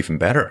 probably even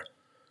better,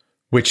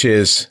 which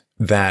is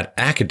that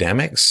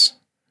academics,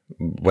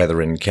 whether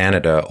in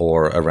Canada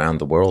or around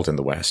the world in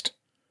the West,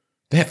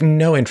 they have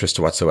no interest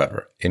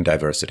whatsoever in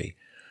diversity.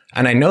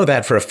 And I know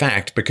that for a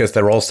fact because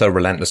they're also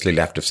relentlessly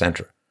left of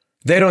center.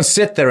 They don't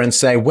sit there and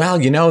say, well,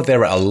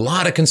 there are a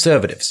lot of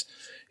conservatives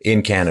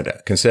in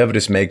Canada.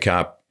 Conservatives make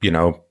up,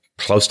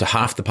 close to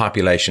half the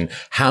population.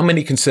 How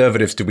many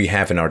conservatives do we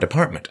have in our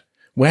department?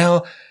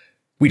 Well,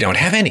 we don't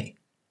have any.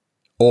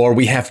 Or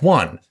we have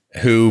one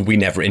who we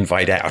never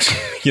invite out,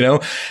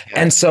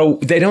 And so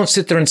they don't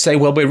sit there and say,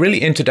 well, we're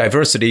really into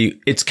diversity.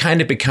 It's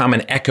kind of become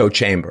an echo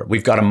chamber.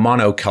 We've got a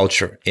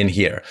monoculture in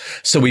here.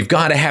 So we've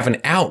got to have an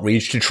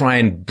outreach to try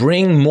and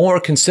bring more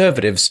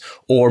conservatives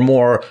or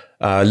more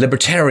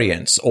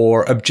libertarians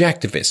or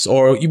objectivists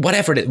or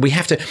whatever it is. We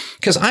have to,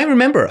 because I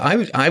remember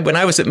when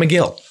I was at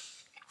McGill,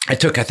 I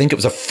think it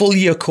was a full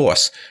year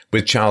course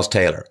with Charles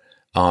Taylor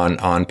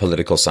on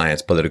political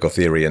science, political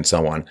theory, and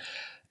so on.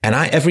 And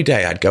every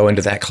day I'd go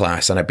into that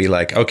class and I'd be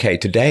like, okay,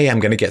 today I'm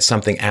going to get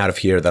something out of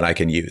here that I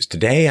can use.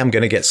 Today I'm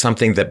going to get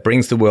something that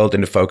brings the world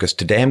into focus.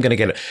 Today I'm going to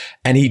get it.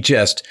 And he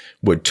just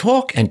would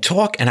talk and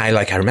talk. And I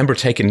remember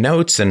taking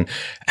notes and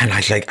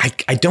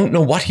I don't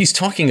know what he's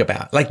talking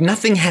about. Like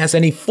nothing has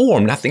any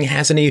form. Nothing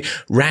has any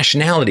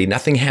rationality.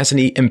 Nothing has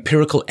any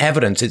empirical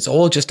evidence. It's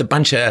all just a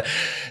bunch of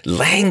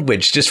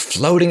language just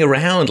floating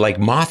around like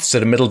moths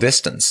at a middle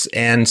distance.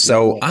 And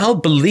so I'll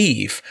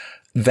believe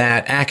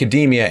that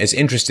academia is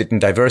interested in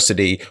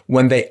diversity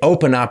when they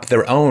open up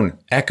their own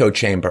echo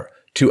chamber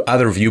to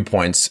other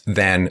viewpoints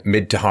than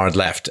mid to hard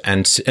left.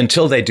 And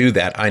until they do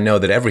that, I know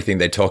that everything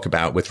they talk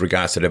about with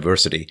regards to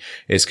diversity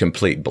is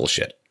complete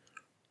bullshit.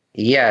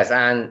 Yes.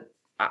 And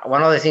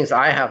one of the things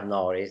I have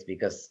noticed,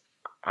 because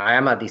I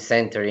am a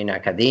dissenter in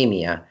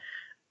academia,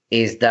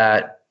 is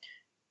that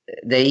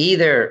they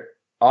either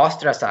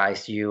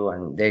ostracize you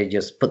and they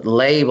just put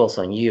labels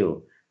on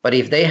you. But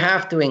if they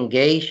have to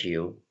engage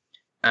you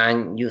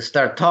and you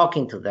start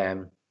talking to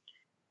them,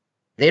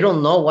 they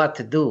don't know what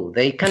to do.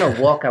 They kind of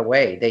walk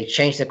away. They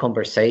change the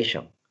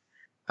conversation.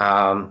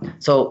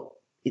 So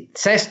it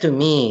says to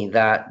me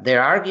that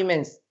their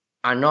arguments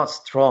are not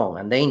strong,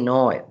 and they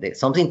know it.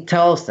 Something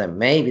tells them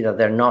maybe that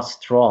they're not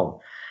strong,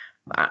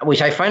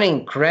 which I find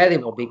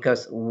incredible,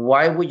 because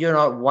why would you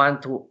not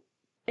want to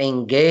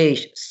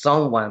engage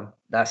someone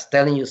that's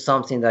telling you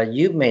something that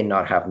you may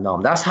not have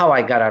known? That's how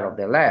I got out of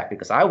the left,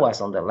 because I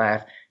was on the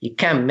left. You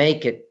can't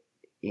make it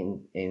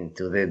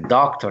into the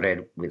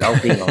doctorate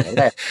without being on the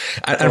left.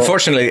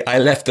 Unfortunately, I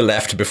left the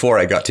left before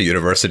I got to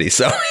university,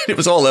 so it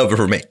was all over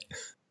for me.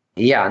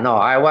 Yeah, no,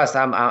 I'm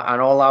an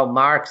all-out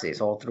Marxist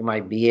all through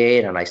my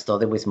BA, and I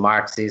studied with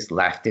Marxist,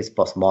 leftist,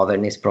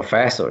 postmodernist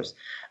professors.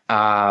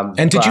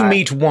 And did you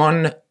meet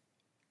one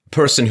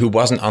person who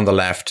wasn't on the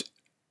left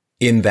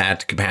in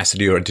that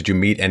capacity, or did you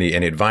meet any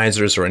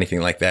advisors or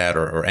anything like that,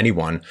 or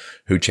anyone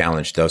who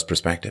challenged those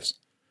perspectives?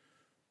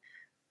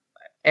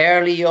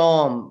 Early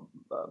on,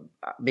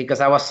 because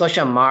I was such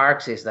a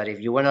Marxist that if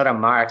you were not a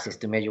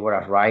Marxist, to me you were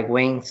a right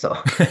wing. So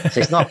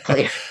it's not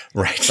clear.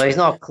 Right. So it's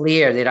not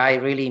clear that I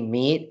really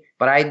meet.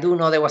 But I do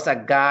know there was a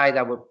guy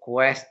that would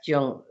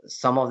question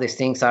some of the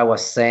things I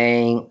was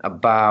saying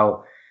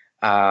about,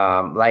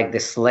 like the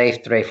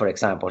slave trade, for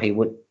example. He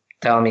would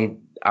tell me,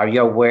 "Are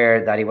you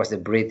aware that it was the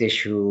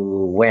British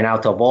who went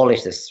out to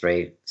abolish the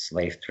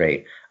slave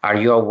trade? Are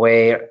you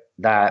aware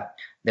that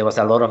there was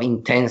a lot of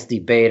intense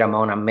debate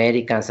among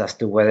Americans as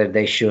to whether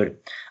they should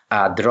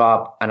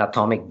drop an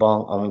atomic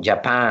bomb on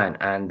Japan,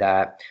 and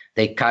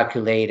they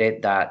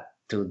calculated that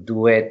to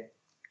do it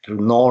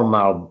through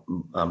normal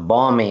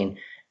bombing,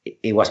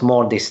 it was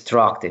more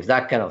destructive,"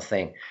 that kind of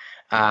thing.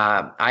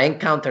 I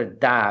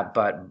encountered that,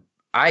 but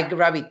I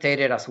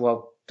gravitated as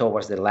well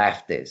towards the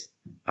leftists.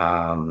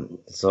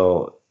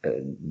 So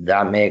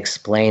that may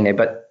explain it.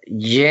 But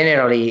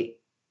generally,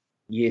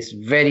 it's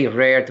very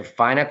rare to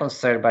find a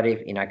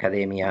conservative in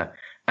academia.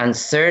 And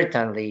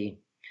certainly,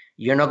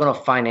 you're not going to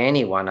find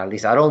anyone, at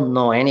least I don't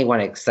know anyone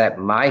except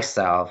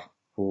myself,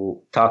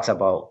 who talks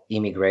about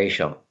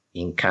immigration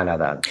in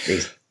Canada.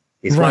 It's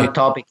right. one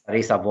topic that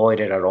is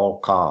avoided at all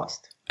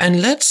costs.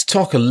 And let's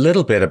talk a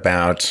little bit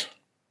about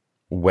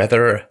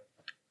whether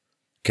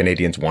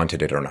Canadians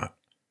wanted it or not.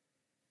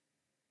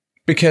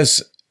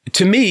 Because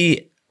to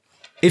me,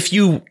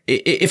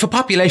 if a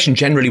population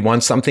generally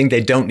wants something,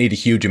 they don't need a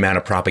huge amount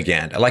of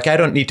propaganda. Like, I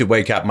don't need to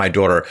wake up my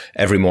daughter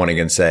every morning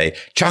and say,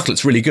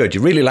 "Chocolate's really good.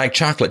 You really like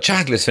chocolate.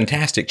 Chocolate is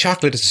fantastic.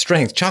 Chocolate is a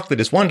strength. Chocolate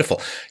is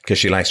wonderful," because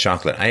she likes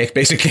chocolate. I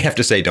basically have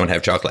to say, don't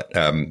have chocolate,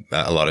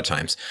 a lot of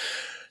times.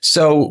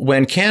 So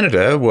when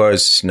Canada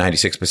was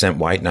 96%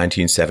 white,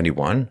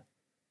 1971,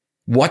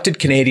 what did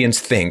Canadians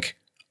think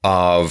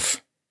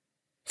of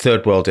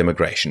third world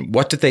immigration?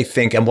 What did they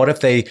think? And what if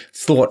they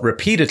thought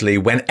repeatedly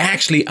when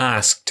actually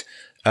asked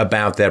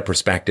about their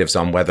perspectives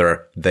on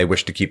whether they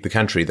wish to keep the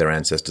country their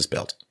ancestors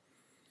built?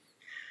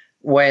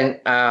 When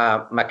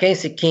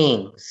Mackenzie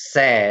King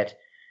said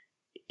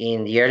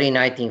in the early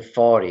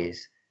 1940s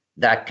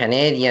that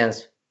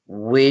Canadians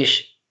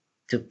wish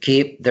to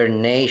keep their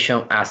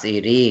nation as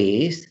it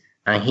is,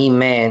 and he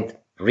meant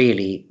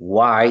really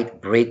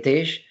white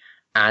British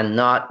and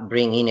not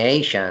bring in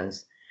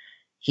Asians,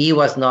 he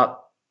was not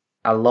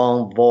a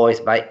lone voice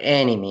by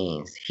any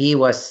means. He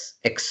was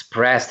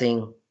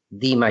expressing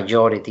the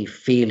majority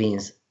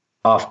feelings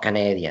of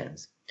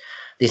Canadians.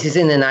 This is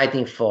in the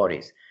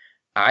 1940s.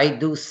 I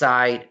do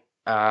cite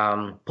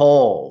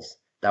polls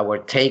that were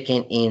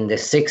taken in the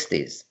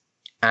 60s.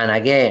 And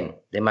again,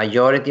 the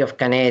majority of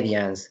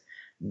Canadians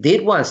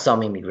did want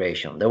some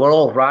immigration. They were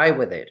all right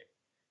with it,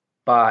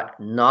 but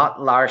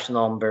not large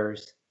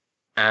numbers,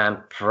 and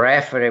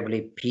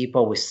preferably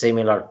people with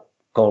similar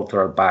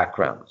cultural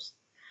backgrounds.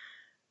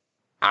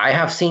 I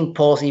have seen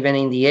polls even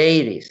in the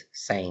 80s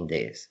saying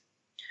this.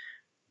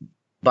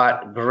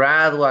 But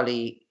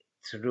gradually,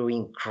 through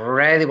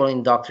incredible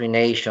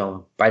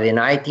indoctrination, by the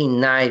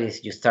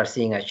 1990s, you start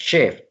seeing a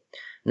shift.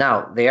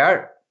 Now, they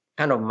are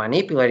kind of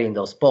manipulating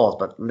those polls,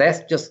 but let's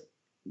just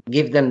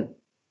give them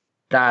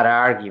that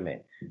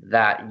argument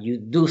that you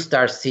do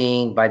start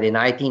seeing by the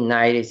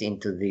 1990s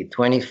into the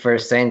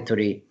 21st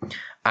century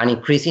an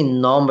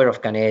increasing number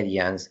of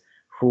Canadians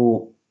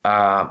who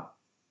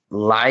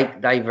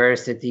like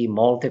diversity,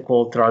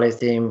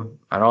 multiculturalism,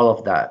 and all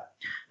of that.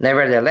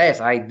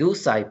 Nevertheless, I do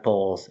cite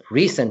polls,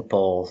 recent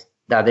polls,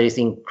 that there is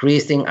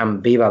increasing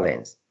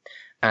ambivalence,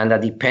 and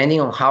that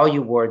depending on how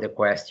you word the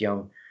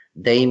question,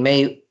 they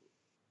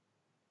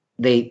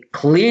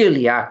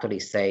clearly actually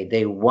say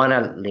they want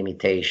a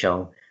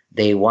limitation,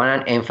 they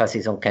want an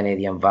emphasis on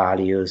Canadian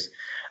values.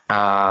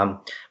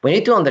 We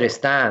need to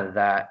understand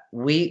that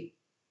we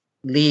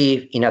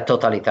live in a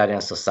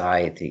totalitarian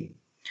society.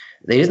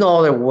 There is no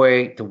other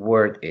way to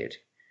word it.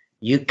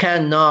 You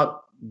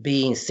cannot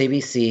be in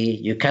CBC,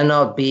 you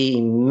cannot be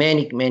in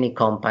many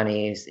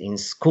companies, in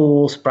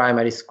schools,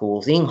 primary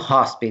schools, in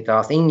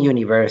hospitals, in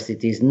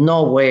universities,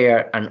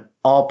 nowhere and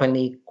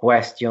openly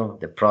question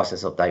the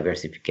process of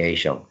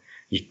diversification.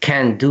 You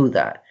can't do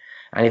that.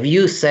 And if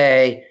you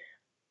say,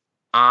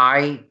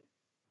 I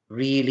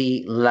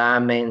really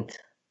lament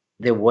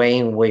the way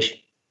in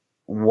which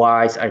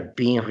whites are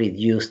being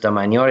reduced to a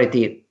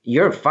minority,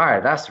 you're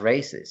fired. That's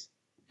racist.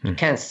 You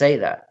can't say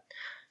that.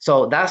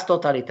 So that's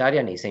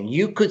totalitarianism.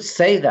 You could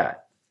say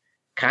that.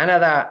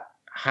 Canada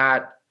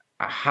had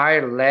a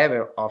higher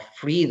level of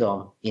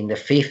freedom in the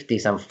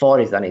 50s and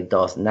 40s than it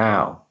does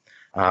now.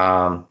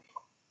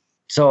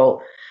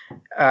 So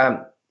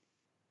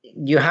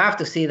you have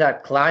to see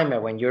that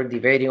climate when you're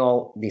debating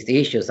all these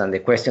issues and the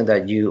question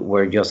that you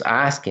were just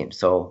asking.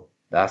 So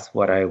that's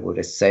what I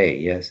would say,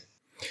 yes.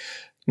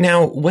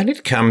 Now, when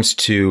it comes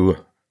to,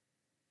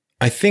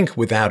 I think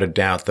without a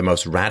doubt, the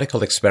most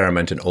radical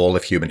experiment in all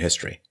of human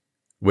history,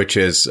 which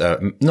is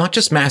not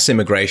just mass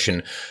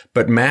immigration,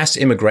 but mass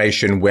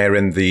immigration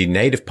wherein the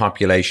native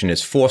population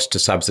is forced to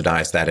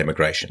subsidize that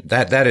immigration.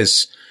 That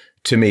is,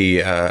 to me,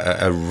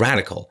 a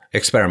radical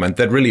experiment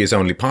that really is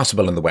only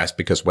possible in the West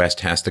because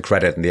West has the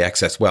credit and the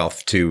excess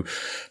wealth to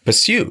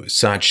pursue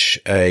such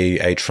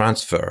a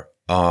transfer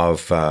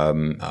of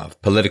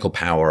political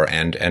power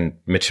and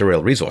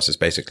material resources,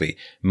 basically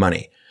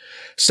money.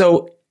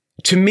 So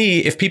to me,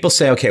 if people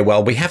say, okay,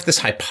 well, we have this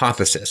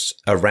hypothesis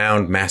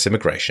around mass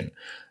immigration,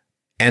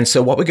 and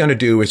so what we're going to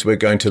do is we're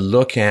going to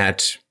look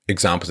at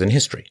examples in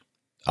history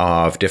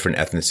of different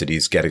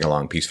ethnicities getting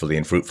along peacefully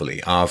and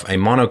fruitfully, of a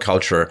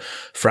monoculture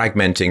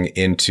fragmenting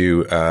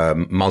into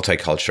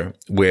multiculture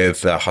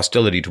with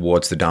hostility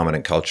towards the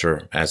dominant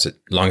culture as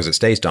long as it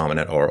stays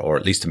dominant or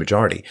at least the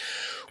majority.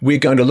 We're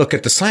going to look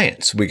at the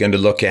science. We're going to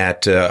look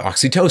at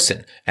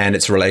oxytocin and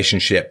its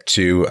relationship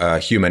to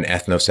human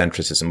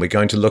ethnocentrism. We're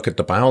going to look at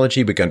the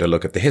biology. We're going to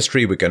look at the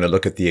history. We're going to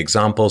look at the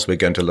examples. We're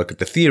going to look at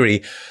the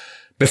theory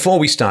before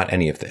we start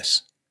any of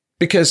this,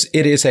 because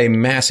it is a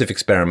massive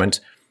experiment.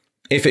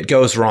 If it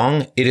goes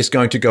wrong, it is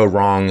going to go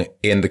wrong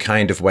in the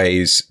kind of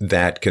ways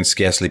that can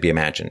scarcely be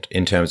imagined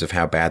in terms of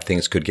how bad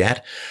things could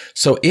get.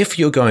 So if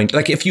you're going,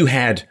 like if you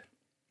had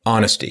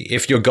honesty,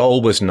 if your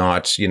goal was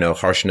not,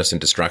 harshness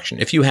and destruction,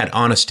 if you had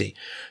honesty,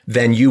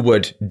 then you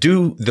would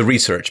do the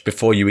research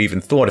before you even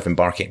thought of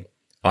embarking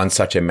on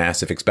such a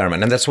massive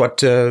experiment. And that's what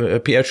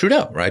Pierre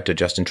Trudeau, right?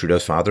 Justin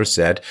Trudeau's father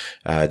said,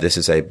 this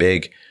is a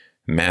big,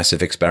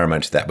 massive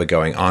experiment that we're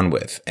going on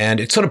with. And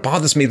it sort of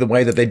bothers me the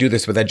way that they do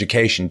this with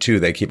education too.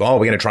 They keep, we're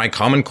going to try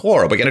Common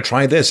Core. We're going to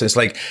try this. And it's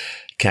like,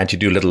 can't you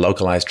do little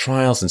localized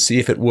trials and see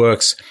if it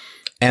works?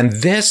 And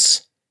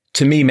this,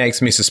 to me, makes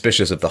me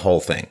suspicious of the whole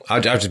thing. I'll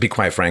just be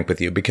quite frank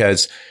with you,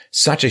 because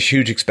such a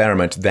huge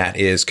experiment that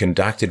is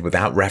conducted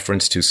without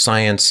reference to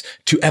science,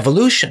 to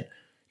evolution.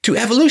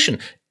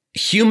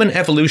 Human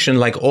evolution,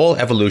 like all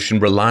evolution,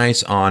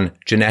 relies on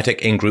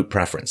genetic in-group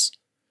preference.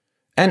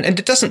 And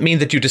it doesn't mean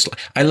that you just,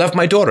 I love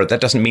my daughter.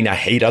 That doesn't mean I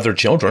hate other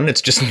children.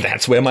 It's just,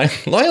 that's where my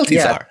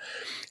loyalties are.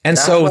 And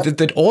so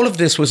that all of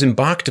this was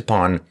embarked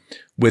upon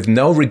with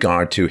no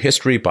regard to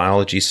history,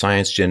 biology,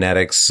 science,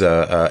 genetics,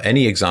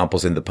 any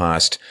examples in the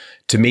past,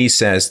 to me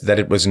says that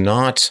it was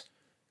not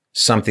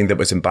something that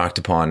was embarked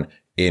upon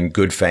in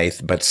good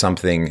faith, but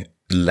something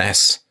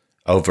less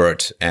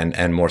overt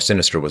and more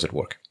sinister was at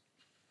work.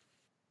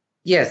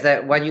 Yes,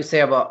 that what you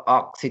say about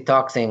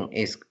oxytocin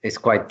is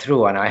quite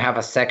true, and I have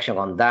a section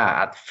on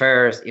that. At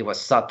first, it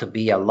was thought to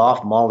be a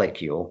love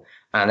molecule,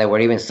 and there were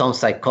even some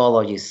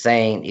psychologists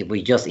saying if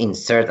we just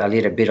insert a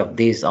little bit of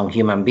this on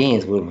human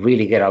beings, we'll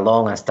really get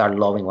along and start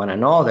loving one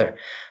another.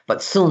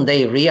 But soon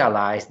they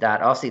realized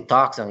that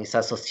oxytocin is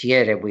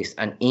associated with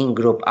an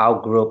in-group,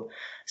 out-group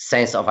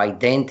sense of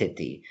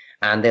identity.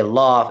 And the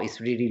love is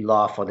really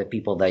love for the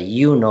people that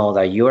you know,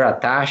 that you're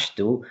attached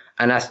to.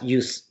 And as you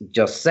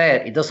just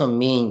said, it doesn't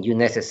mean you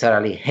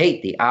necessarily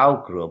hate the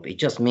out group. It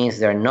just means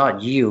they're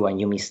not you and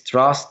you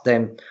mistrust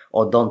them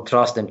or don't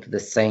trust them to the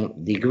same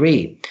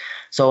degree.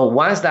 So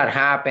once that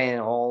happened,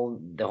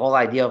 the whole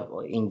idea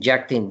of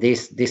injecting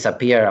this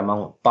disappeared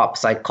among pop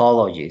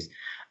psychologists.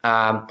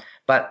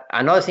 But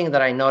another thing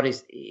that I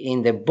noticed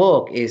in the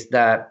book is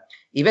that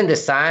even the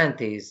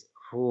scientists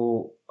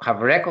who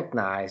have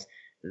recognized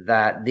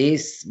that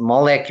this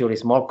molecule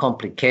is more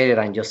complicated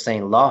than just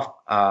saying love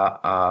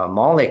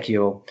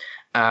molecule.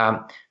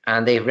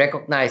 And they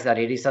recognize that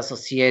it is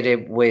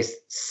associated with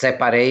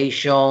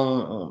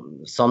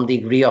separation, some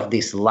degree of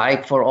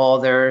dislike for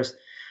others.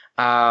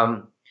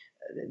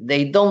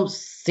 They don't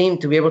seem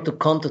to be able to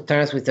come to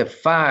terms with the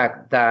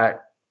fact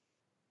that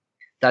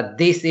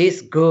this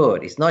is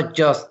good. It's not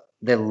just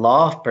the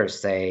love per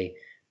se,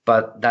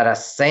 but that a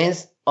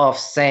sense of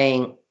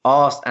saying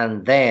us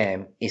and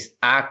them is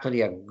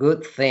actually a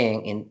good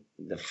thing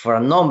for a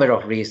number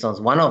of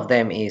reasons. One of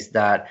them is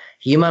that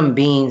human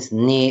beings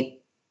need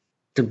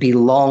to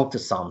belong to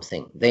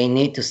something. They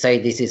need to say,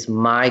 this is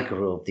my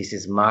group, this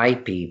is my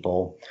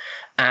people.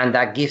 And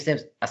that gives them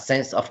a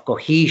sense of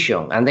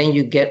cohesion. And then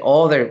you get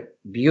other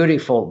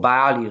beautiful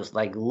values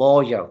like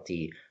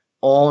loyalty,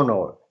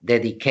 honor,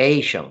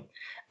 dedication.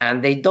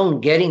 And they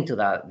don't get into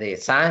that. The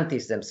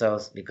scientists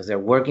themselves, because they're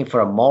working for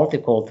a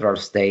multicultural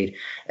state,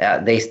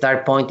 they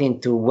start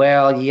pointing to,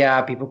 well,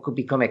 yeah, people could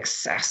become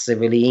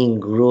excessively in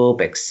group,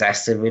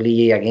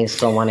 excessively against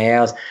someone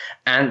else.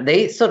 And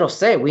they sort of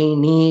say, we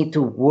need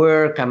to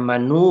work and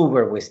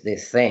maneuver with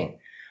this thing.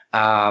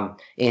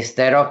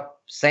 Instead of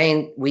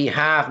saying we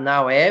have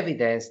now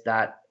evidence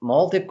that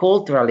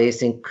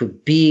multiculturalism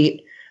could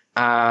be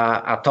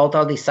a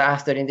total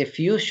disaster in the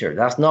future.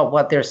 That's not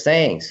what they're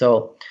saying.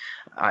 So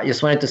I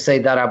just wanted to say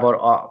that about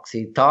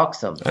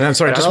oxytocin. And I'm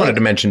sorry, I just wanted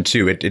to mention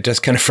too, it does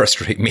kind of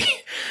frustrate me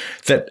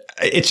that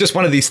it's just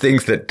one of these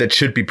things that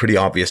should be pretty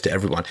obvious to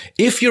everyone.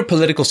 If your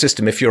political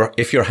system, if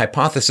your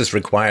hypothesis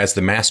requires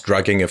the mass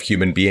drugging of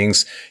human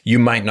beings, you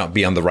might not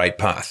be on the right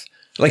path.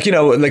 Like,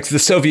 like the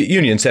Soviet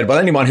Union said, well,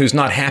 anyone who's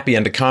not happy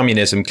under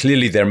communism,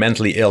 clearly they're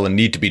mentally ill and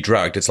need to be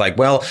drugged. It's like,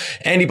 well,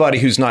 anybody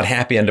who's not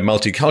happy under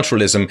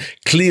multiculturalism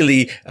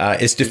clearly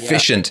is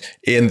deficient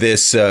in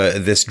this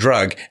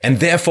drug, and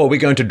therefore we're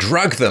going to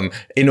drug them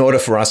in order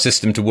for our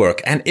system to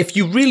work. And if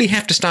you really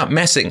have to start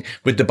messing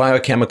with the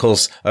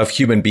biochemicals of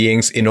human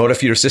beings in order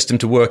for your system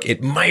to work,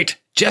 it might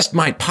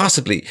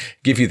possibly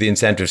give you the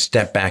incentive to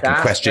step back and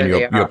question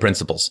your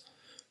principles.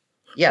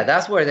 Yeah,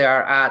 that's where they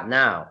are at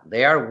now.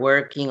 They are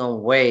working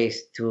on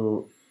ways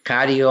to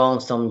carry on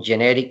some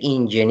genetic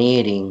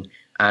engineering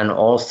and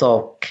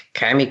also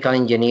chemical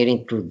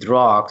engineering through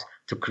drugs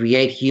to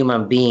create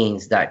human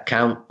beings that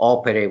can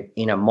operate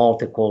in a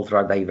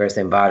multicultural, diverse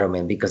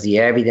environment, because the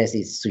evidence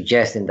is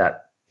suggesting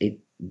that it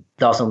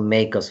doesn't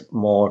make us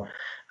more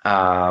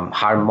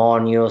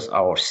harmonious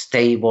or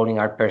stable in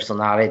our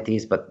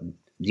personalities, but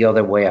the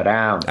other way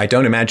around. I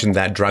don't imagine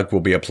that drug will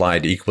be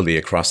applied equally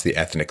across the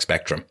ethnic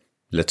spectrum.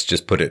 Let's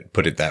just put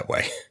it that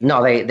way.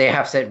 No, they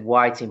have said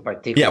whites in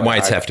particular. Yeah,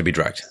 whites have to be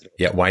drugged.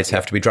 Yeah, whites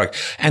have to be drugged.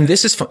 And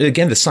this is,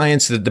 again, the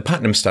science, the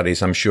Putnam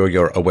studies, I'm sure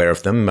you're aware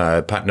of them.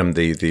 Putnam,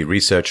 the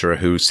researcher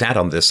who sat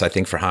on this, I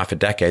think, for half a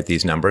decade,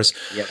 these numbers,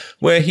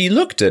 where he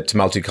looked at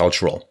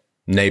multicultural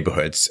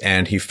neighborhoods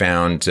and he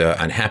found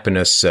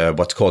unhappiness,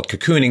 what's called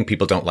cocooning.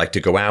 People don't like to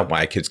go out.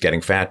 Why are kids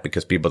getting fat?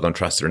 Because people don't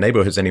trust their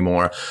neighborhoods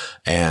anymore.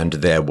 And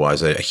there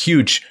was a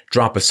huge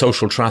drop of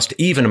social trust,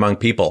 even among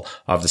people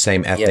of the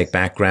same ethnic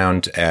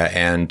background.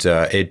 And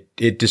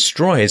it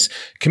destroys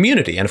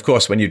community. And of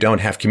course, when you don't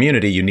have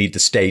community, you need the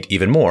state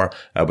even more,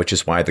 which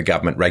is why the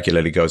government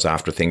regularly goes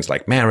after things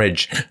like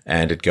marriage,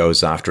 and it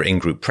goes after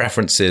in-group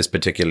preferences,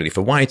 particularly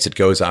for whites. It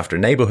goes after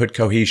neighborhood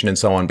cohesion and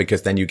so on,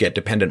 because then you get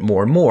dependent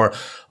more and more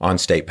on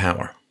state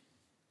power.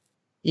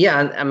 Yeah,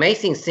 an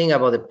amazing thing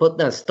about the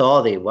Putnam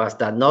study was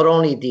that not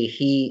only did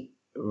he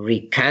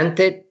recant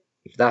it,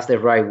 if that's the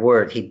right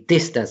word, he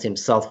distanced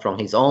himself from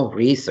his own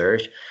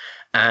research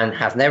and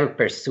has never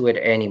pursued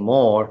it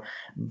anymore,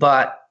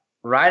 but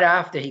right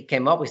after he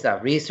came up with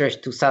that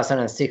research,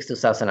 2006,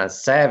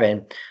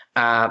 2007,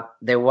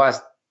 there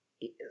was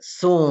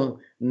soon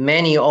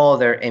many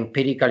other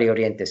empirically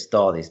oriented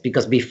studies,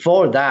 because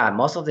before that,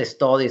 most of the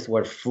studies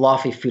were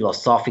fluffy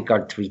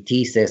philosophical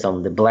treatises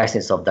on the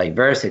blessings of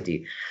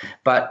diversity.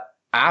 But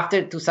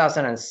after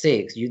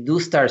 2006, you do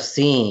start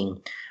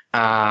seeing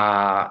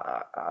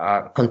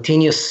a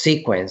continuous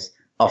sequence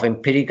of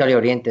empirically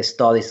oriented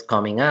studies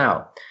coming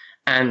out.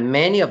 And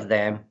many of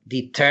them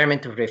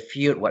determined to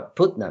refute what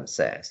Putnam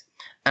says.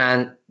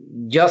 And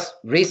just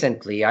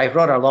recently, I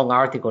wrote a long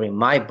article in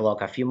my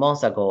blog a few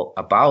months ago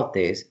about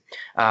this.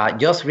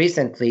 Just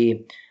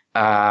recently,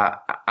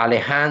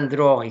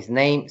 Alejandro, his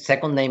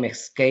second name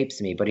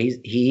escapes me, but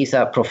he is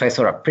a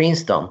professor at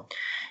Princeton.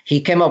 He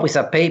came up with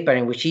a paper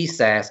in which he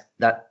says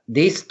that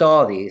these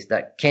studies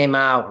that came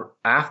out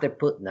after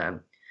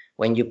Putnam,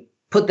 when you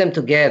put them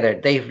together,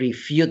 they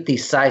refute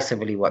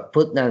decisively what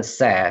Putnam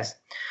says.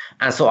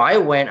 And so I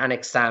went and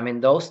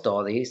examined those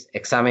studies,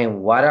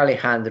 examined what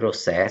Alejandro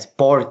says.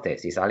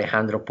 Portes is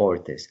Alejandro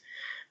Portes.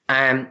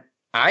 And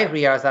I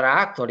realized that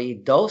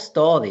actually those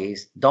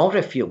studies don't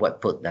refute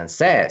what Putnam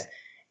says,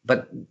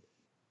 but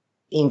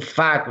in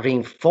fact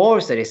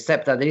reinforce it,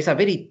 except that there is a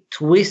very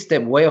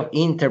twisted way of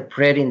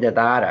interpreting the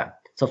data.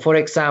 So for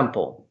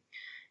example,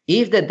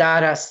 if the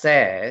data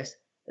says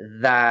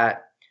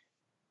that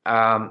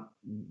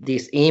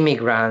these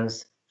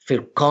immigrants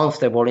feel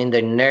comfortable in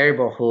their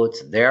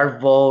neighborhoods, they are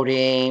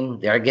voting,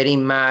 they are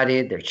getting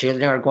married, their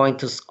children are going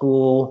to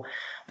school,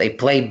 they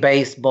play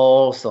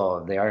baseball,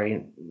 so they are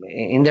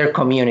in their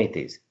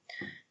communities.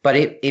 But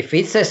if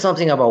it says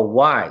something about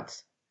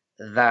whites,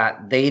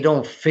 that they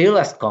don't feel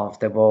as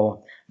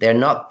comfortable, they're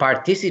not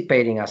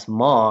participating as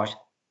much,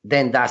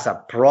 then that's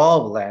a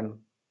problem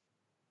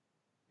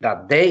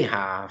that they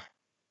have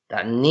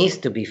that needs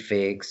to be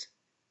fixed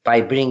by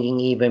bringing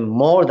even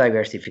more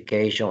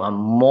diversification and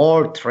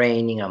more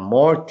training and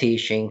more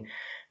teaching.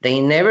 They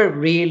never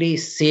really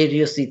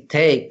seriously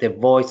take the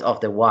voice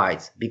of the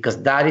whites,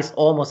 because that is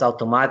almost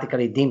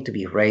automatically deemed to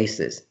be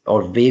racist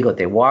or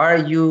bigoted. Why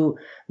are you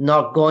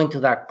not going to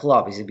that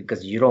club? Is it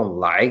because you don't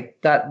like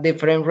that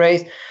different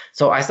race?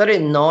 So I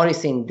started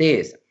noticing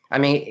this. I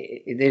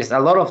mean, there's a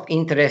lot of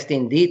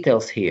interesting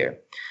details here.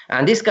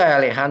 And this guy,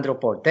 Alejandro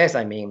Portes,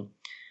 I mean,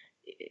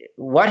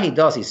 what he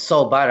does is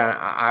so bad. And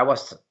I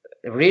was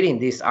reading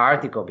this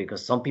article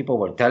because some people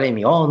were telling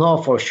me, oh, no,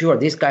 for sure,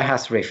 this guy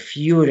has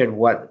refuted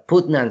what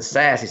Putnam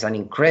says. It's an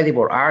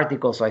incredible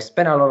article. So I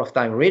spent a lot of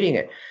time reading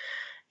it.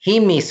 He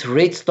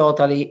misreads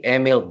totally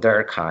Emil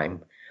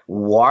Durkheim,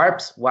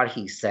 warps what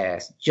he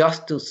says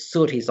just to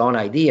suit his own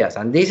ideas.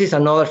 And this is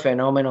another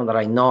phenomenon that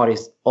I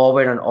noticed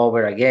over and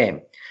over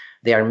again.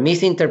 They are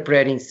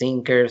misinterpreting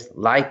thinkers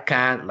like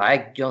Kant,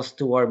 like John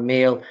Stuart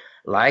Mill,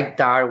 like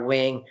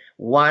Darwin,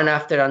 one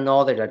after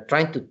another. They're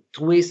trying to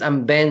twist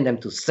and bend them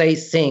to say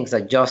things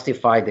that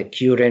justify the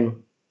current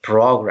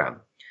program.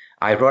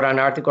 I wrote an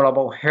article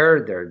about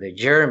Herder, the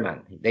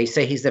German. They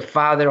say he's the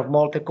father of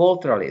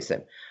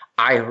multiculturalism.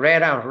 I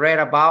read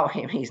about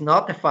him. He's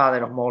not the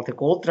father of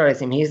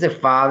multiculturalism. He's the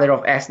father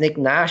of ethnic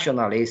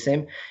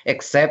nationalism,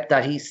 except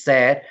that he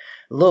said,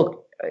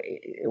 look,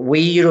 we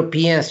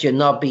Europeans should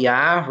not be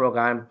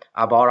arrogant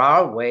about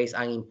our ways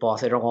and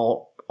impose it on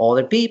all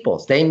other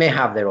peoples. They may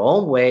have their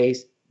own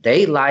ways,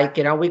 they like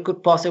it, and we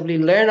could possibly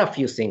learn a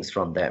few things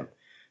from them.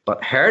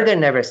 But Herder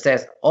never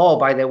says, oh,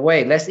 by the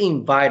way, let's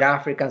invite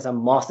Africans and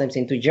Muslims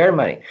into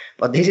Germany.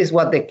 But this is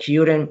what the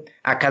current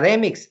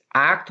academics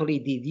actually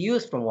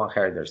deduce from what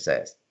Herder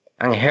says.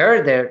 And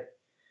Herder,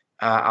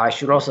 I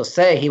should also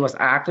say, he was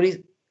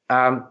actually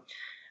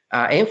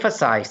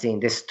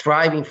emphasizing the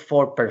striving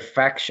for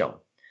perfection,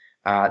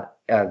 that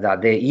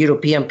the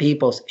European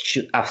peoples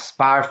should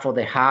aspire for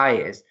the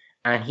highest,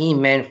 and he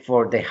meant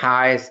for the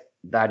highest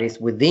that is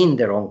within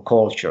their own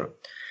culture.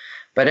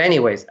 But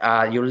anyways,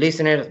 your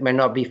listeners may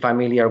not be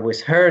familiar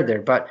with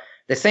Herder, but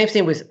the same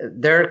thing with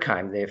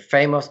Durkheim, the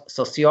famous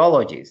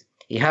sociologist.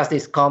 He has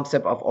this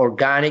concept of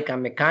organic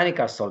and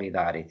mechanical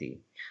solidarity.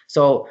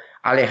 So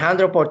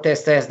Alejandro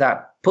Portes says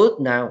that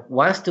Putnam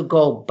wants to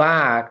go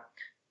back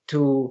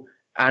to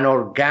an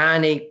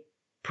organic,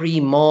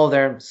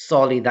 pre-modern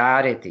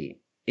solidarity.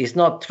 It's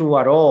not true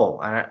at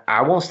all. And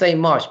I won't say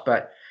much,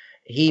 but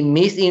he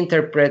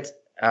misinterprets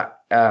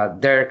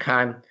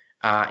Durkheim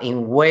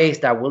in ways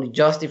that will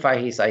justify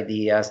his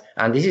ideas.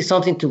 And this is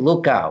something to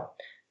look out.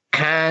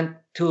 Kant,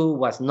 too,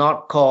 was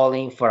not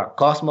calling for a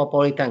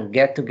cosmopolitan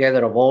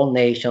get-together of all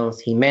nations.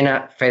 He meant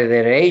a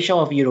federation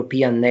of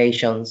European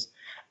nations.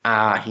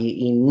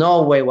 He in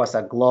no way was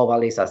a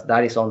globalist, as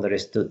that is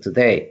understood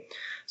today.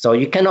 So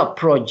you cannot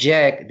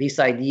project these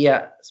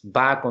ideas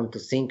back onto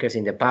thinkers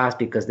in the past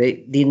because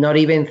they did not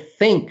even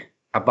think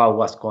about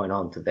what's going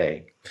on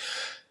today.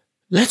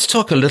 Let's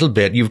talk a little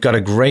bit. You've got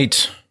a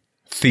great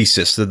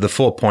thesis, the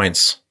 4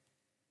 points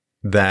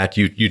that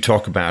you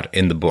talk about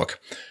in the book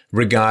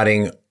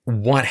regarding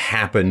what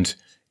happened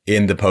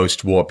in the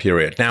post-war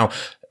period. Now,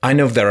 I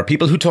know there are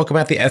people who talk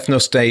about the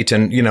ethno-state,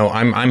 and, you know,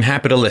 I'm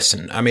happy to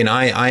listen. I mean,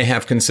 I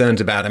have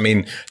concerns about, I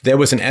mean, there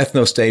was an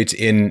ethno-state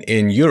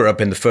in Europe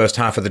in the first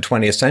half of the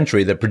 20th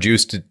century that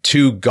produced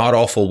 2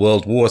 god-awful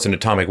world wars and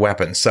atomic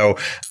weapons. So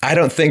I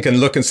don't think and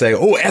look and say,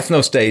 oh,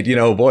 ethno-state, you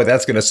know, boy,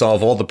 that's going to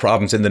solve all the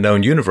problems in the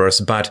known universe.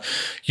 But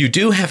you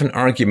do have an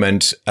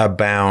argument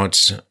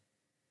about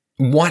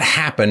what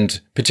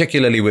happened,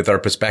 particularly with our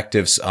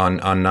perspectives on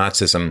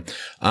Nazism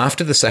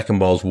after the Second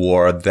World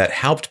War, that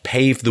helped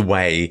pave the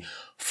way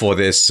for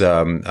this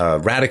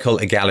radical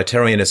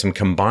egalitarianism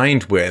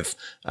combined with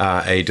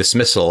a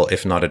dismissal,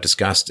 if not a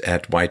disgust,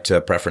 at white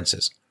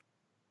preferences.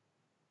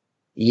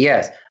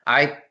 Yes,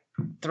 I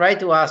try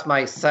to ask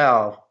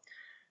myself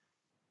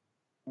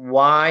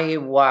why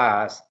it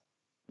was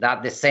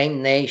that the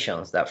same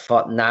nations that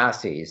fought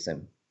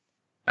Nazism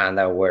and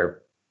that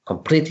were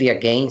completely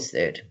against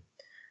it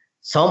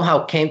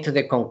somehow came to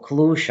the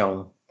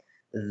conclusion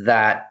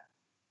that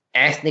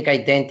ethnic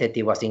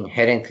identity was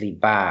inherently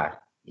bad.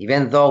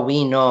 Even though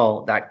we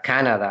know that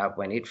Canada,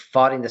 when it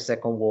fought in the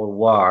Second World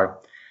War,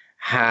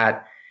 had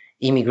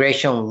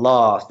immigration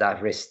laws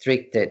that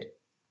restricted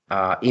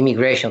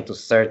immigration to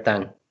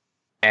certain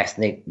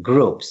ethnic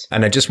groups.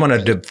 And I just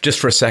wanted to, just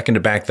for a second, to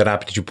back that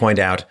up, did you point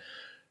out,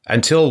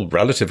 until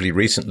relatively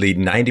recently,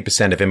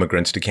 90% of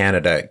immigrants to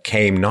Canada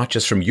came not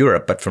just from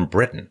Europe, but from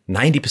Britain.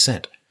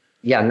 90%.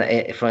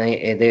 Yeah, from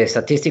the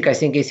statistic, I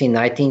think, is in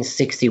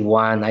 1961,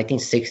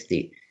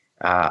 1960.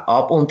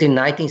 Up until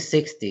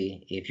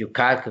 1960, if you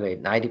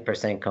calculate,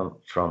 90% come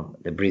from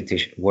the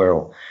British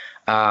world.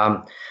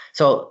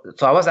 So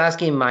I was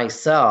asking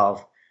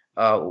myself,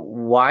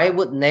 why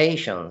would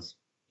nations,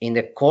 in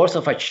the course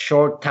of a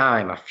short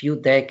time, a few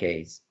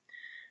decades,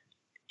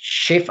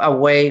 shift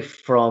away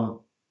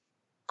from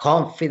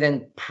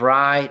confident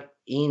pride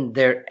in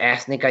their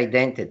ethnic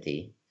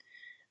identity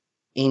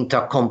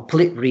into a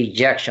complete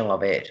rejection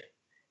of it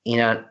in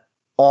an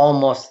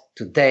almost,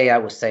 today I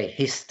would say,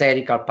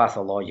 hysterical,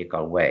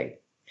 pathological way?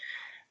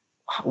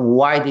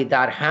 Why did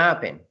that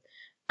happen?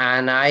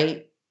 And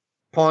I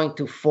point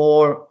to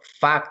 4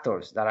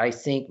 factors that I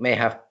think may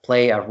have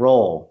played a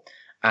role.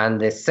 And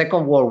the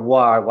Second World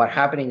War, what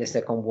happened in the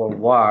Second World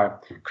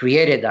War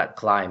created that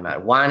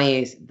climate. One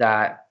is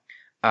that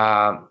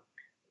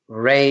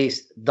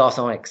race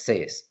doesn't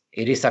exist.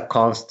 It is a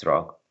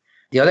construct.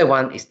 The other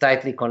one is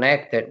tightly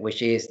connected,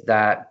 which is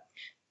that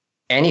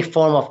any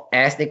form of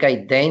ethnic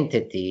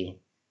identity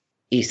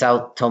is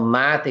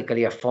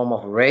automatically a form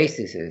of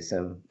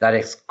racism that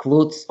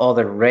excludes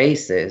other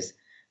races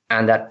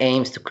and that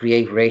aims to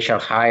create racial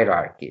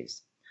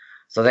hierarchies.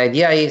 So the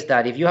idea is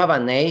that if you have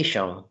a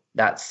nation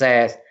that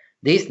says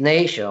this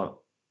nation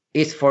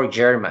is for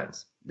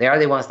Germans, they are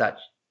the ones that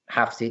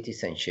have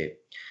citizenship,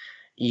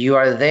 you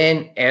are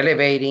then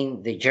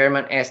elevating the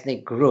German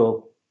ethnic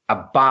group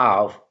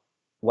above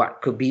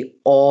what could be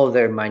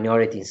other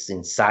minorities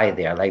inside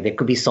there. Like there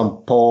could be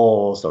some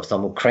Poles or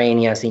some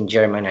Ukrainians in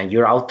Germany, and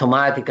you're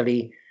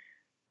automatically,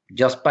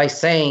 just by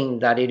saying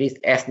that it is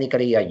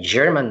ethnically a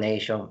German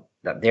nation,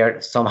 that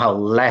they're somehow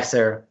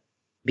lesser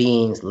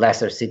beings,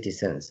 lesser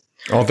citizens.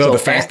 Although so the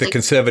fact that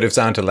conservatives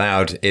aren't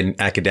allowed in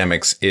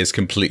academics is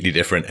completely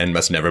different and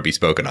must never be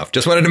spoken of.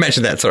 Just wanted to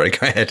mention that. Sorry,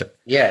 go ahead.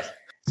 Yes.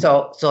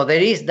 So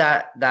there is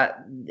that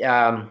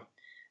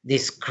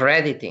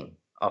discrediting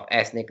of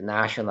ethnic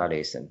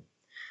nationalism.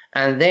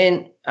 And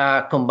then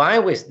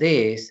combined with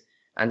this,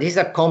 and this is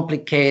a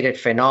complicated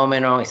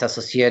phenomenon, it's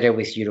associated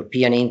with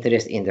European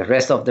interest in the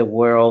rest of the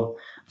world,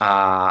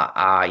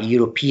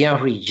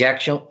 European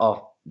rejection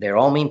of their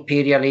own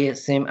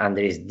imperialism, and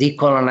there is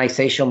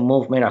decolonization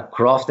movement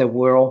across the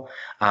world,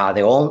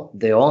 their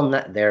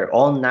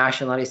own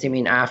nationalism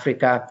in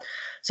Africa.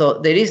 So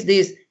there is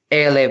this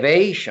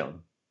elevation,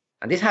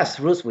 and this has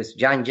roots with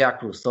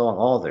Jean-Jacques Rousseau and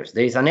others.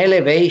 There is an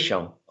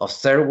elevation of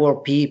third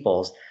world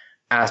peoples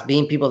as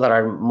being people that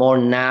are more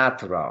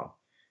natural,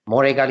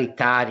 more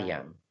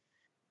egalitarian,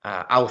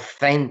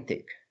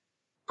 authentic,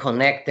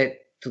 connected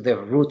to the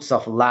roots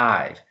of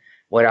life,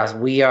 whereas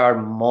we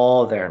are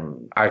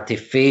modern,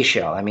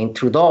 artificial. I mean,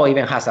 Trudeau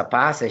even has a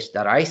passage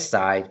that I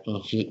cite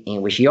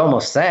in which he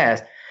almost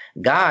says,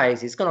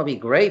 guys, it's going to be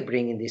great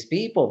bringing these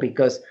people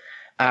because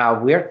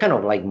we're kind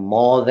of like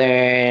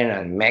modern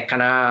and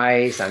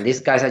mechanized, and these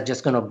guys are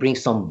just going to bring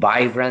some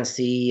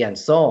vibrancy and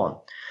so on.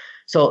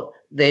 So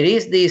there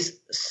is this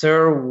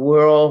third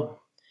world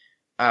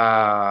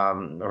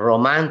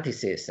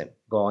romanticism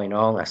going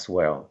on as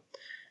well.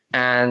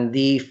 And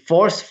the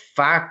fourth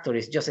factor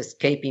is just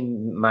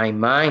escaping my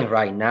mind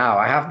right now.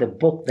 I have the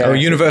book there. Oh,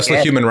 universal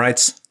human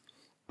rights.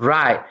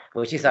 Right,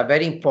 which is a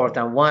very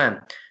important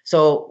one.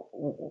 So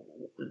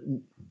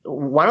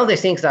one of the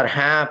things that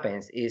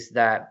happens is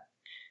that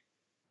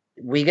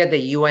we get the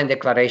UN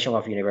Declaration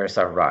of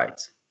Universal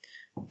Rights.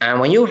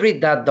 And when you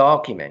read that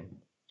document,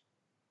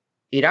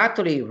 it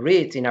actually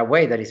reads in a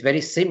way that is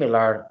very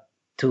similar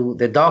to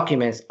the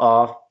documents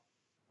of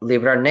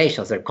liberal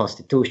nations, their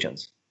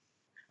constitutions.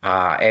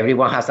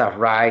 Everyone has a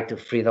right to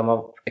freedom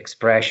of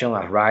expression,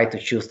 a right to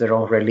choose their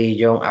own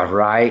religion, a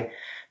right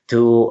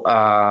to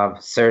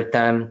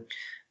certain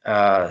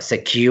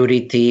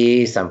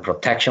securities and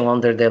protection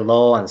under the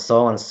law, and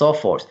so on and so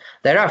forth.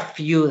 There are a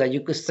few that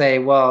you could say,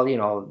 well, you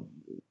know,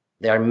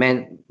 they are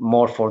meant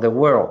more for the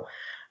world.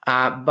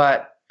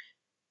 But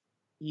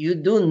you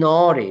do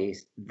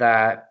notice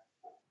that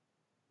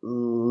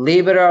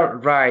liberal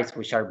rights,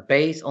 which are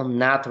based on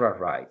natural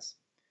rights,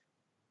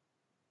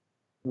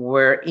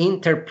 were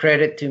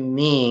interpreted to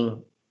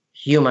mean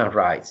human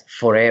rights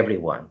for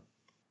everyone.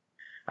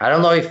 I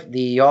don't know if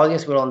the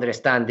audience will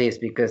understand this,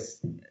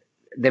 because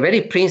the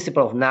very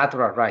principle of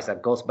natural rights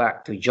that goes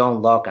back to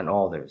John Locke and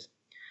others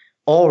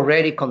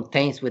already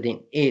contains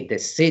within it the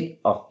seed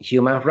of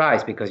human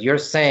rights, because you're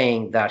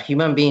saying that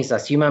human beings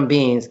as human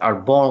beings are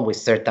born with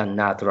certain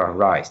natural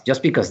rights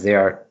just because they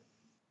are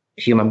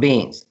human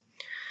beings.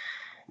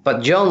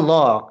 But John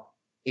Locke,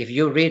 if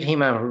you read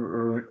him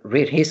and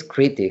read his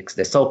critics,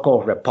 the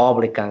so-called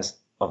Republicans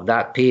of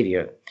that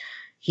period,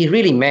 he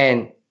really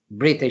meant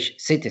British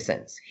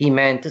citizens. He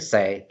meant to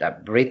say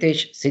that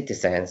British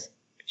citizens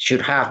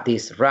should have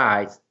these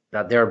rights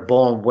that they're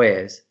born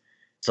with,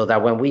 so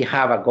that when we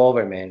have a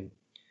government,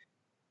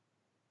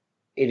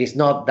 it is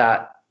not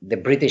that the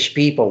British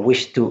people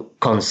wish to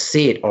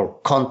concede or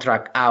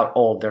contract out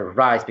all their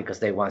rights because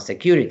they want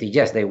security.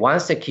 Yes, they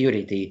want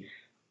security.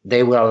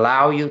 They will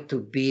allow you to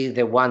be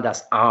the one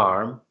that's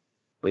armed.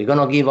 We're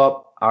going to give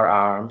up our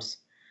arms,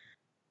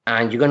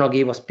 and you're going to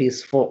give us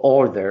peaceful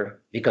order,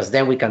 because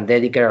then we can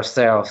dedicate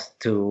ourselves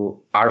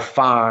to our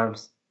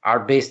farms, our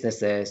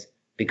businesses,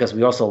 because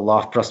we also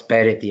love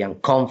prosperity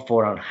and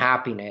comfort and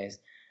happiness.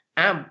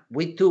 And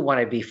we too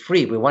want to be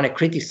free. We want to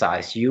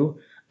criticize you.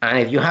 And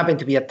if you happen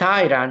to be a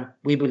tyrant,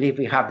 we believe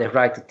we have the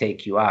right to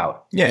take you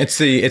out. Yeah, it's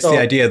the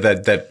idea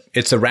that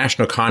it's a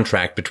rational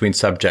contract between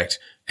subject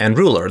and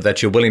ruler,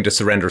 that you're willing to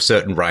surrender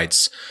certain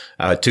rights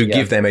to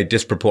give them a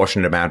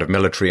disproportionate amount of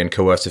military and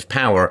coercive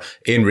power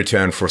in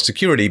return for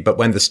security. But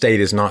when the state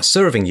is not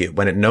serving you,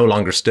 when it no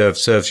longer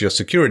serves your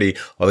security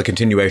or the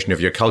continuation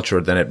of your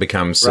culture, then it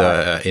becomes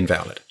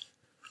invalid.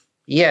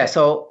 Yeah,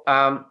 so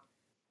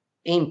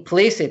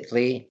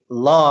implicitly,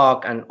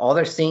 Locke and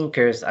other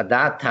thinkers at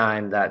that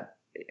time that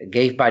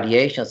gave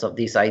variations of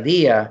this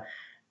idea,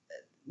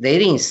 they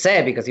didn't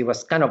say, because it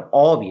was kind of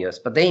obvious,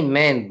 but they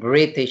meant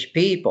British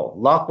people.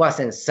 Locke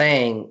wasn't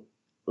saying,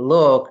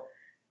 look,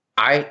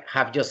 I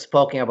have just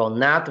spoken about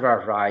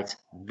natural rights,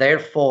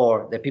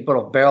 therefore the people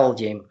of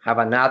Belgium have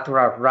a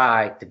natural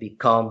right to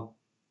become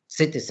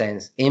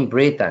citizens in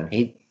Britain.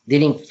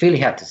 didn't feel he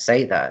had to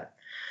say that.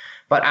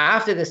 But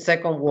after the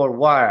Second World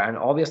War, and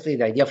obviously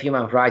the idea of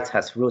human rights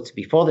has roots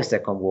before the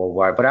Second World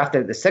War, but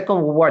after the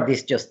Second World War,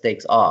 this just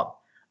takes off,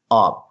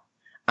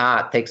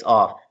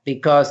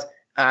 because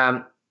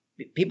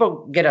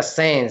people get a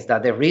sense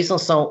that the reason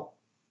some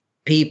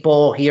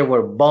people here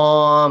were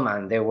bombed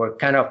and they were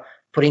kind of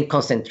put in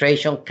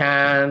concentration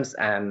camps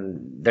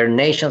and their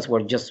nations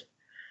were just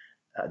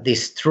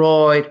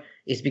destroyed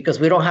is because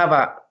we don't have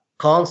a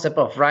concept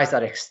of rights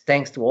that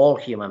extends to all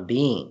human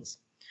beings.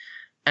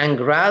 And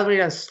gradually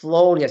and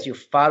slowly, as you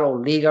follow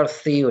legal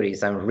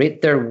theories and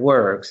read their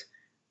works,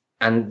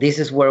 and this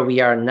is where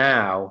we are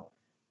now,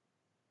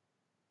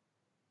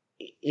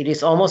 it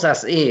is almost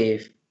as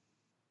if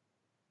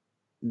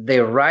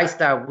the rights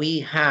that we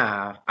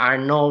have are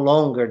no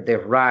longer the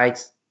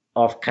rights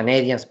of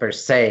Canadians per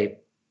se,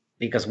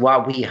 because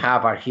what we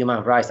have are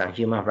human rights, and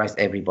human rights,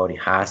 everybody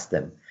has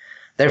them.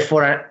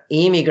 Therefore, an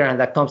immigrant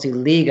that comes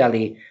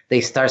illegally,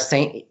 they start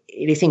saying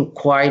it isn't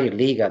quite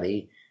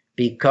illegally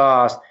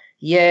because,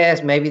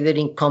 yes, maybe they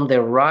didn't come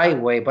the right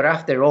way, but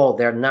after all,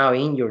 they're now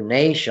in your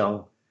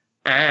nation.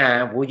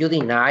 And would you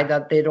deny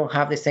that they don't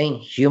have the same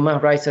human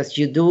rights as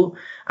you do?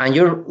 And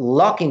you're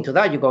locked into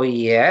that. You go,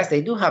 yes,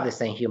 they do have the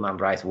same human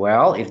rights.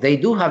 Well, if they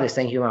do have the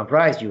same human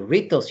rights, you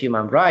read those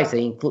human rights.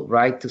 They include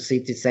right to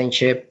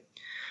citizenship.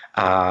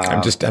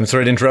 I'm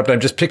sorry to interrupt. I'm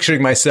just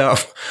picturing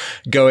myself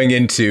going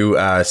into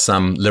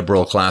some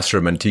liberal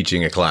classroom and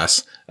teaching a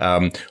class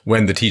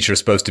when the teacher is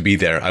supposed to be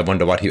there. I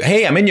wonder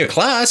hey, I'm in your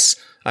class.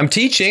 I'm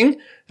teaching.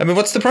 I mean,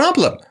 what's the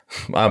problem?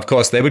 Of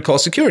course, they would call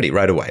security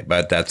right away,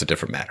 but that's a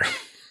different matter.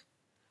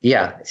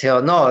 Yeah.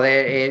 So, no,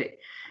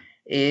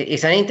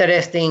 it's an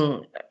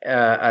interesting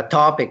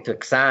topic to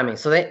examine.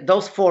 So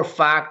those four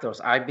factors,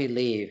 I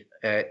believe,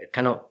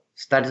 kind of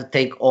started to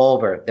take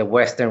over the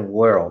Western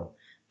world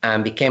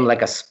and became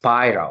like a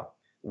spiral.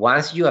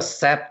 Once you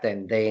accept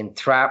them, they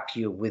entrap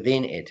you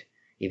within it.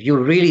 If you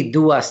really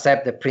do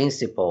accept the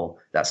principle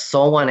that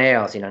someone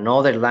else in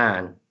another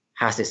land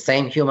has the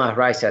same human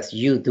rights as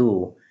you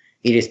do,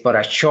 it is but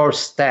a short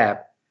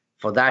step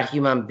for that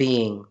human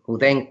being who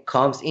then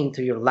comes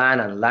into your land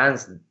and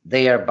lands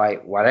there by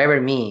whatever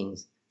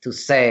means to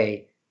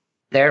say,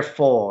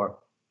 therefore,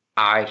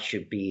 I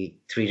should be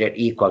treated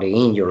equally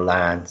in your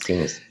land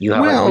since you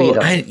have agreed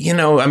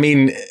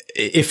on.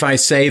 If I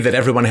say that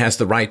everyone has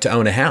the right to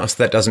own a house,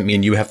 that doesn't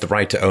mean you have the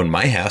right to own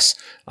my house.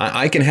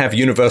 I can have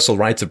universal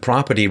rights of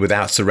property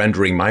without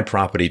surrendering my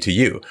property to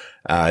you.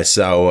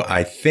 So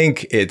I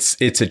think it's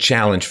a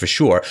challenge for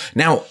sure.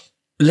 Now,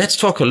 let's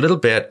talk a little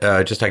bit,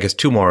 just I guess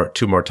two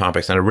more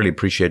topics, and I really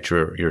appreciate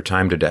your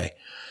time today.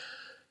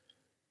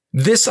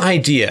 This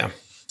idea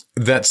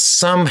that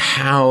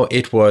somehow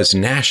it was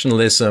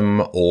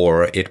nationalism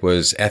or it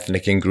was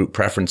ethnic and group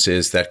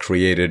preferences that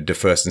created the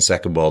First and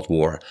Second World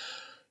War.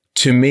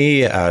 To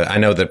me, I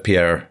know that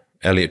Pierre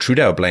Elliott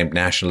Trudeau blamed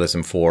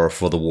nationalism for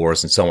the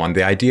wars and so on.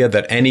 The idea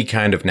that any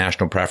kind of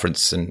national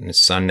preference, and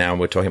his son now,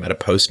 we're talking about a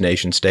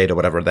post-nation state or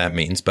whatever that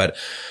means, but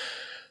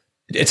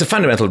it's a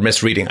fundamental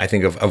misreading, I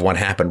think, of what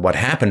happened. What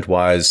happened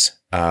was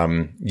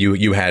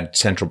you had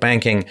central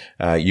banking,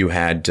 you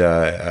had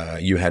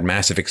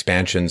massive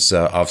expansions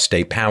of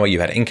state power,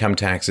 you had income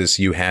taxes,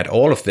 you had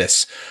all of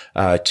this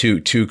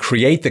to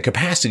create the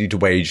capacity to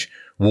wage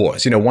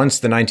wars. Once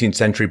the 19th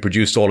century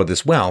produced all of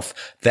this wealth,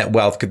 that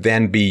wealth could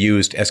then be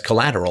used as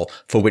collateral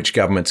for which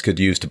governments could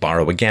use to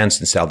borrow against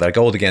and sell their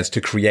gold against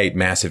to create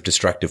massive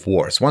destructive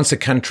wars. Once a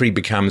country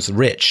becomes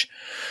rich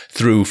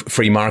through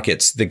free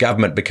markets, the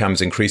government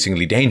becomes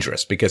increasingly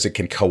dangerous because it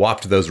can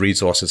co-opt those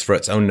resources for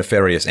its own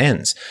nefarious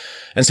ends.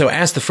 And so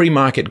as the free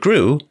market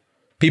grew,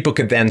 people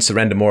could then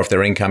surrender more of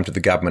their income to the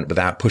government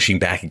without pushing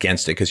back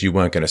against it because you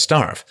weren't going to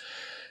starve.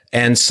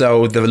 And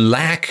so the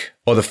lack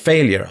or the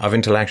failure of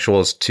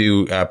intellectuals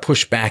to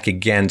push back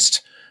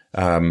against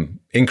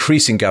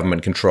increasing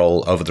government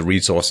control over the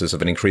resources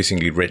of an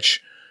increasingly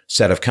rich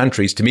set of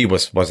countries, to me,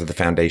 was the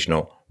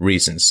foundational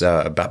reasons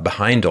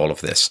behind all of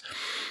this.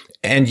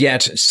 And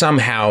yet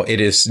somehow it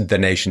is the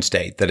nation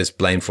state that is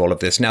blamed for all of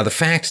this. Now, the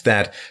fact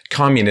that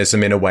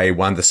communism in a way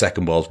won the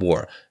Second World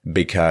War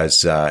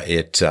because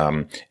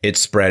it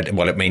spread,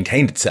 well, it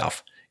maintained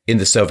itself in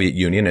the Soviet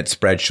Union. It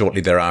spread shortly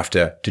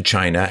thereafter to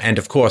China. And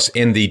of course,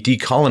 in the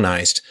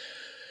decolonized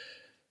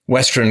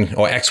Western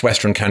or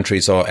ex-Western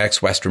countries or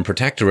ex-Western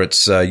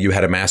protectorates, you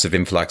had a massive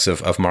influx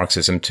of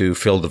Marxism to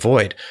fill the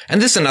void. And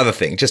this is another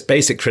thing, just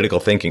basic critical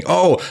thinking.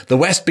 Oh, the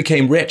West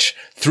became rich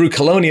through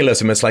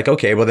colonialism. It's like,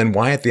 okay, well then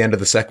why at the end of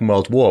the Second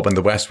World War, when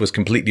the West was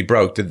completely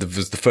broke,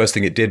 was the first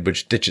thing it did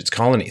was ditch its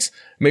colonies?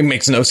 I mean, it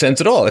makes no sense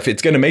at all. If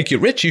it's going to make you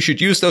rich, you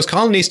should use those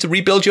colonies to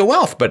rebuild your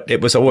wealth. But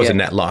it was always a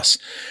net loss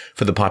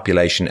for the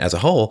population as a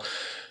whole.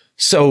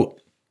 So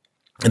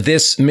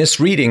this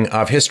misreading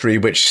of history,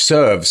 which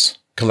serves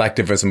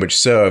collectivism, which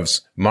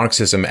serves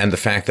Marxism, and the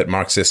fact that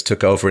Marxists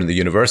took over in the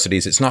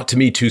universities, it's not to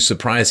me too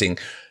surprising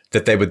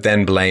that they would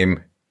then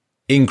blame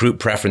in-group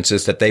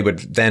preferences, that they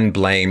would then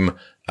blame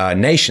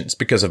nations,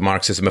 because of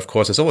Marxism, of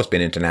course, has always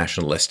been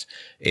internationalist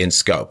in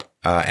scope.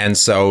 And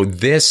so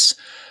this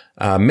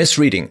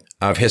misreading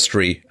of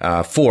history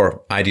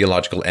for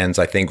ideological ends,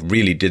 I think,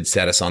 really did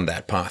set us on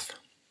that path.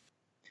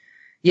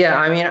 Yeah,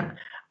 I mean,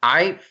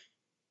 I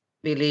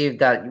believe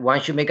that one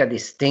should make a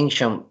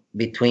distinction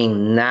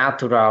between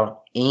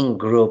natural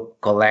in-group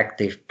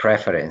collective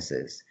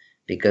preferences,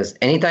 because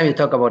anytime you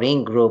talk about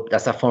in-group,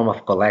 that's a form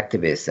of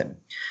collectivism,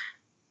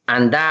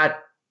 and that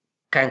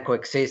can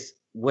coexist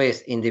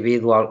with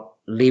individual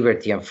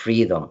liberty and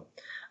freedom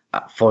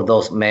for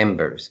those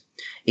members.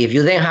 If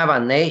you then have a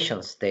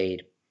nation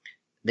state,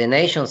 the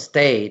nation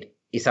state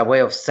is a way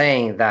of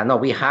saying that, no,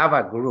 we have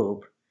a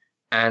group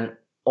and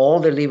all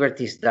the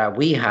liberties that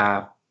we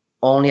have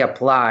only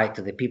apply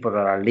to the people that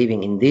are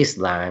living in this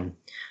land.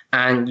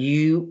 And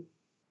you,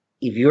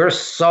 if you're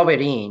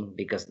sovereign,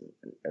 because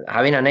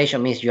having a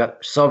nation means you are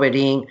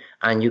sovereign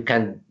and you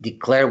can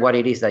declare what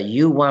it is that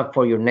you want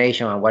for your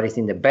nation and what is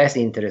in the best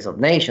interest of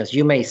nations,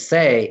 you may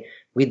say,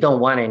 we don't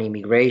want any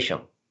immigration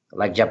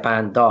like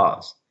Japan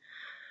does.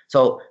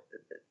 So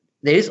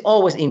there is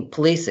always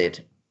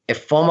implicit a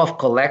form of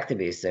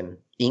collectivism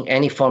in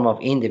any form of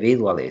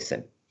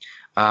individualism.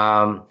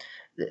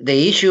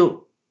 The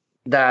issue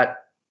that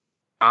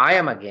I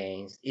am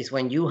against is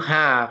when you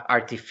have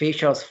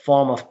artificial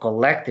form of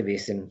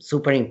collectivism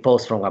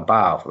superimposed from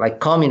above, like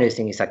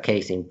communism is a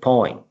case in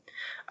point.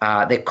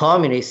 The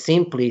communists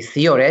simply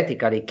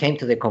theoretically came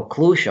to the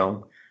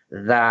conclusion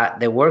that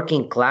the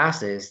working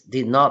classes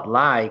did not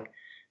like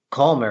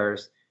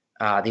commerce,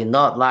 did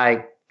not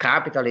like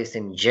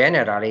capitalism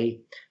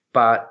generally,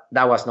 but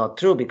that was not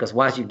true, because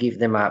once you give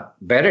them a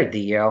better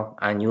deal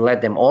and you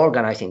let them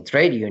organize in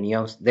trade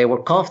unions, they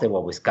were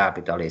comfortable with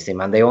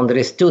capitalism and they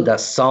understood that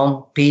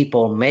some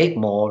people make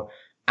more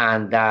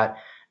and that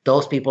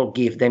those people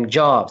give them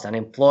jobs and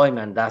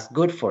employment. That's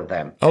good for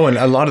them. Oh, and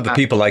a lot of the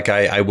people, like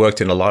I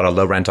worked in a lot of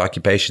low rent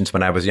occupations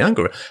when I was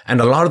younger,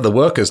 and a lot of the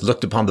workers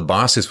looked upon the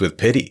bosses with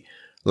pity.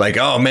 Like,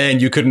 oh man,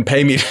 you couldn't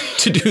pay me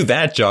to do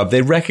that job.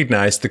 They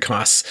recognize the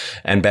costs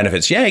and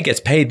benefits. Yeah, he gets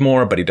paid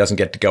more, but he doesn't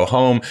get to go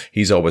home.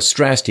 He's always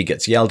stressed. He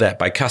gets yelled at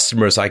by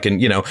customers.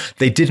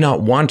 They did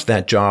not want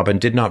that job and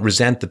did not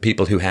resent the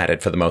people who had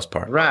it for the most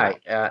part. Right.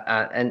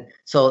 And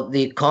so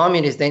the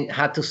communists then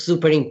had to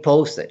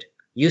superimpose it.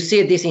 You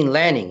see this in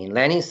Lenin. In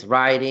Lenin's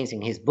writings,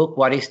 in his book,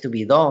 What is to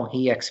be Done,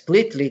 he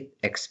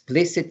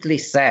explicitly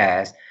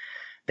says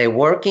the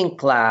working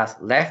class,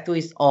 left to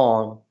its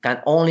own,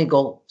 can only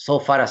go so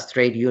far as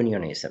trade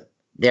unionism.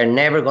 They're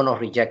never going to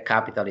reject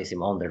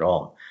capitalism on their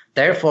own.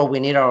 Therefore, we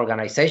need an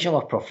organization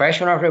of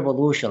professional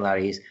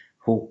revolutionaries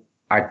who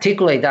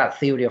articulate that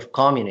theory of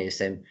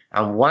communism.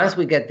 And once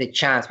we get the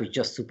chance, we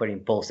just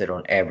superimpose it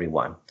on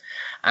everyone.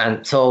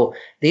 And so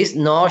this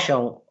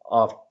notion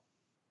of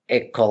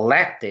a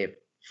collective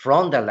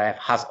from the left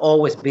has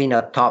always been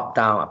a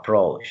top-down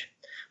approach.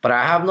 But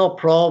I have no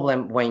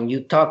problem when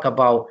you talk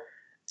about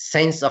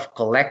sense of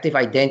collective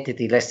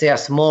identity. Let's say a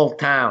small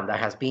town that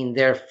has been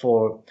there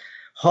for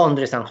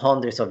hundreds and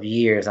hundreds of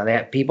years,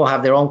 and people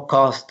have their own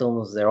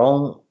customs, their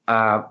own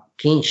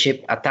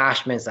kinship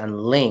attachments and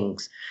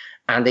links,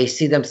 and they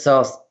see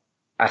themselves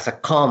as a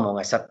common,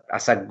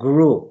 as a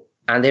group,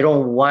 and they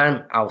don't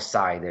want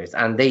outsiders,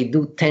 and they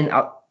do tend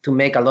to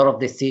make a lot of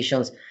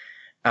decisions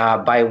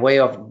by way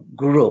of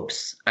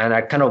groups and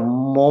are kind of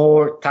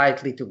more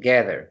tightly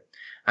together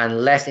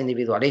and less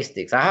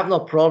individualistic. I have no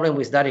problem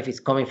with that if it's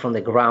coming from the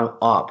ground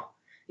up,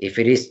 if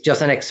it is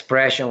just an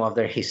expression of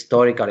their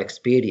historical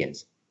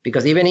experience.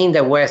 Because even in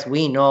the West,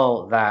 we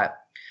know that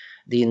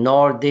the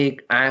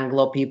Nordic,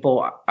 Anglo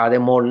people are the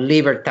more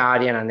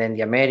libertarian, and then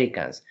the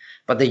Americans.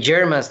 But the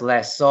Germans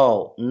less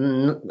so.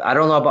 I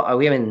don't know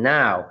about even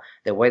now,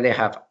 the way they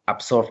have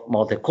absorbed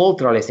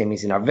multiculturalism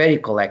is in a very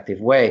collective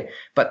way.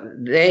 But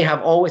they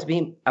have always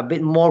been a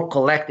bit more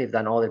collective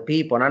than other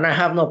people. And I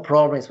have no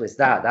problems with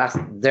that. That's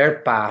their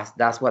past.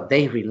 That's what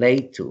they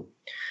relate to.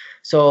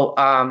 So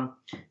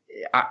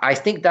I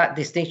think that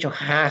distinction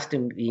has to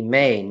be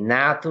made.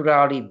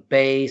 Naturally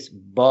based,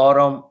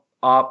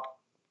 bottom-up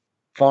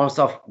forms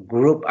of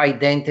group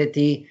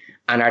identity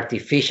and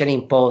artificially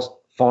imposed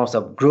forms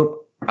of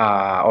group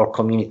or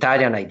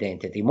communitarian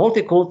identity.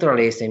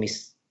 Multiculturalism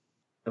is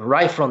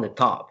right from the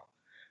top.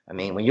 I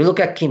mean, when you look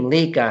at Kim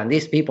Lika and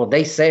these people,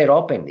 they say it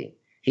openly.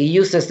 He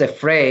uses the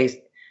phrase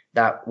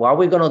that what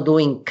we're going to do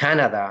in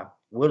Canada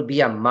will be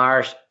a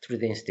march through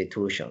the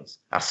institutions,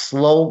 a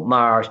slow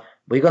march.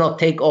 We're going to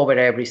take over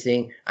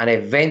everything, and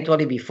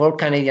eventually, before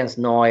Canadians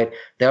know it,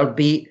 there'll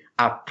be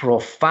a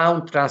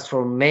profound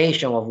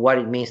transformation of what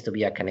it means to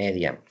be a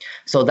Canadian.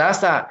 So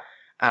that's a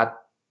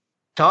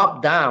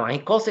top-down, and he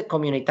calls it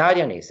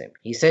communitarianism.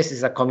 He says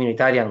it's a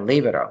communitarian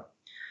liberal.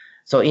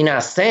 So in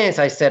a sense,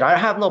 I said, I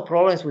have no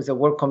problems with the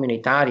word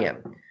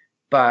communitarian,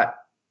 but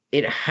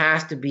it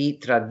has to be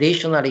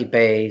traditionally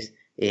based.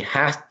 It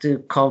has to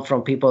come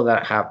from people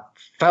that have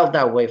felt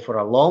that way for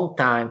a long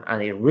time,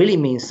 and it really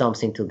means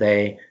something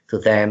today to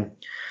them,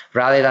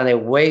 rather than the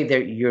way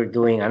that you're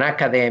doing an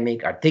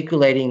academic,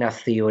 articulating a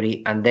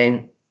theory, and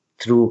then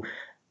through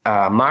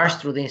march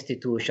through the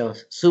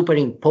institutions,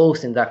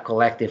 superimposed in that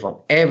collective on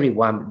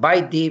everyone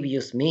by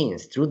devious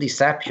means, through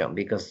deception,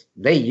 because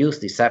they use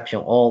deception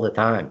all the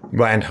time.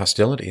 And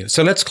hostility.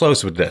 So let's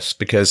close with this,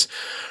 because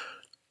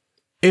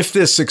if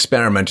this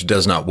experiment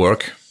does not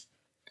work,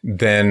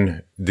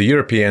 then the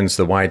Europeans,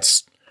 the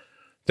whites,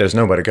 there's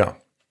nowhere to go.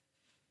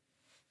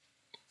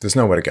 There's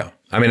nowhere to go.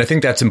 I mean, I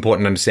think that's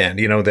important to understand.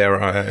 You know,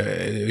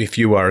 if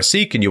you are a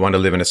Sikh and you want to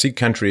live in a Sikh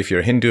country, if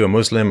you're Hindu or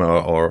Muslim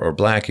or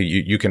black,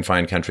 you can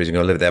find countries and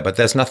go live there. But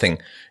there's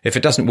nothing. If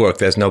it doesn't work,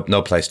 there's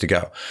no place to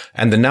go.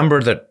 And the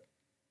number that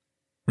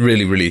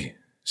really, really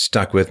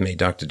stuck with me,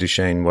 Dr.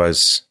 Duchesne,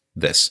 was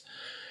this.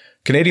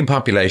 Canadian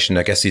population,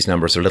 I guess these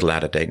numbers are a little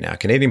out of date now.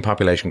 Canadian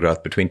population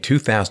growth between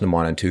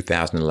 2001 and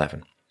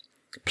 2011,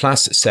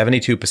 plus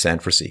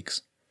 72% for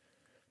Sikhs,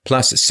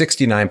 plus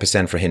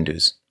 69% for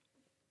Hindus,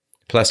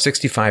 plus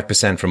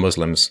 65% for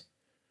Muslims,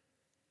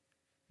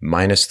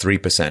 minus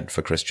 3%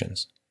 for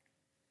Christians.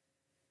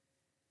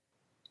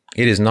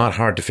 It is not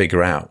hard to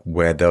figure out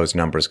where those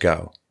numbers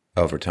go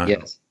over time.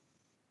 Yes.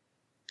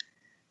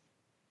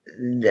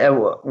 The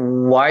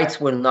whites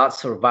will not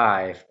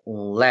survive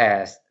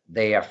unless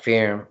they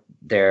affirm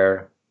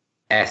their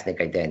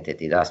ethnic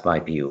identity. That's my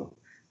view.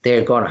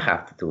 They're going to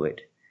have to do it.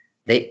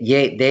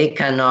 They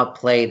cannot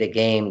play the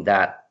game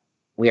that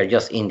we are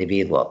just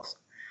individuals.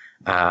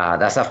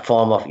 That's a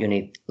form of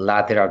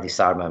unilateral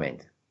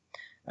disarmament.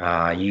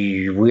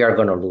 We are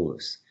going to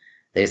lose.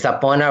 There's a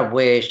point at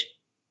which,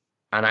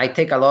 and I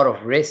take a lot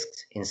of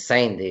risks in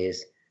saying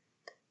this,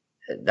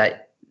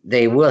 that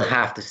they will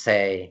have to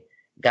say,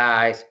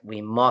 guys,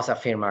 we must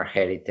affirm our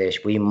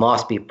heritage. We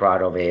must be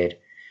proud of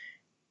it.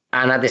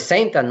 And at the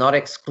same time, not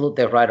exclude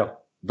the right of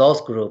those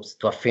groups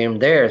to affirm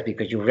theirs,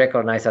 because you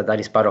recognize that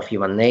is part of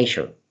human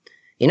nature.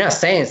 In a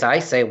sense, I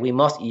say we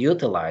must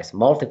utilize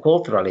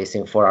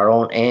multiculturalism for our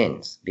own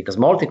ends, because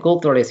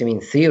multiculturalism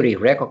in theory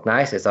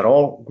recognizes that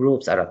all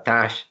groups are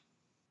attached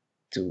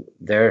to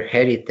their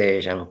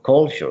heritage and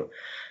culture.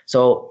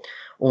 So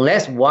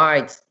unless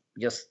whites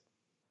just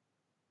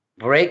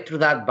break through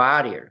that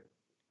barrier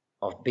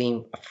of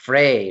being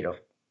afraid of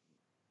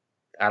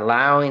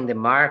allowing the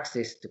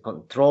Marxists to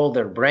control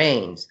their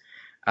brains,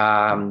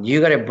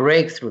 you got to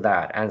break through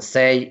that and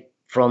say,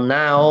 from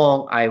now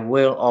on, I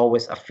will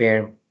always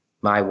affirm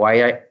my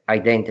white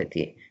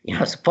identity. You're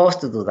not supposed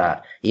to do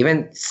that.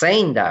 Even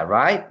saying that,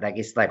 right? Like,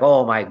 it's like,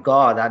 oh my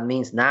God, that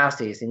means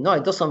Nazis. No,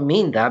 it doesn't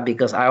mean that,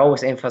 because I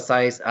always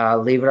emphasize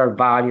liberal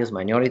values,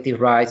 minority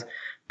rights,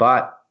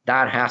 but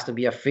that has to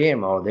be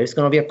affirmed, or there's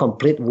going to be a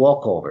complete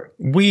walkover.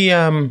 We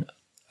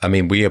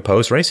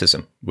oppose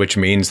racism, which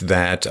means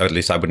that, or at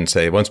least I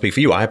won't speak for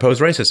you, I oppose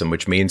racism,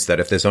 which means that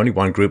if there's only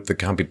one group that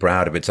can't be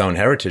proud of its own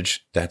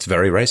heritage, that's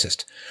very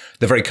racist.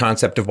 The very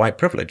concept of white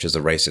privilege is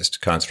a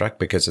racist construct,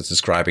 because it's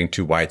ascribing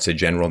to whites a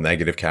general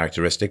negative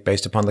characteristic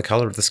based upon the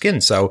color of the skin.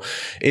 So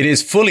it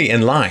is fully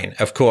in line,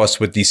 of course,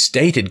 with the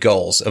stated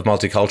goals of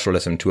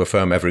multiculturalism to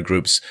affirm every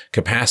group's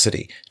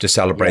capacity to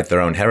celebrate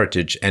their own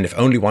heritage. And if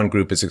only one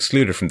group is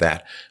excluded from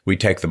that, we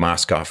take the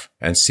mask off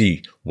and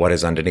see what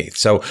is underneath.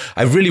 So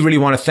I really, really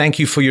want to thank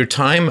you for your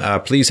time.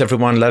 Please,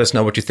 everyone, let us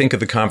know what you think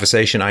of the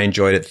conversation. I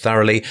enjoyed it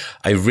thoroughly.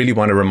 I really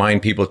want to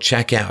remind people,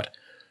 check out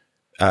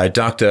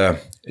Dr.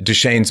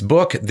 Duchesne's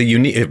book, The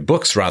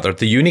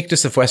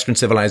Uniqueness of Western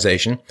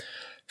Civilization,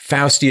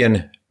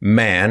 Faustian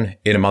Man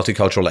in a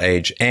Multicultural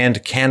Age,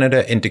 and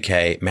Canada in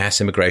Decay, Mass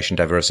Immigration,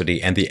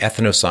 Diversity, and the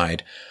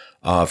Ethnocide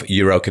of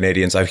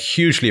Euro-Canadians. I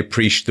hugely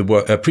appreciate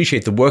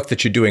the work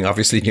that you're doing,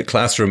 obviously, in your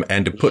classroom,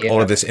 and to put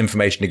all of this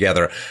information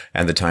together,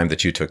 and the time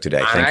that you took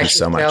today. Thank you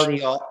so much.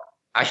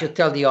 I should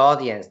tell the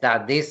audience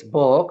that this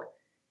book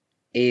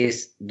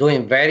is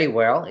doing very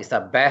well. It's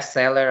a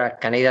bestseller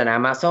at Canadian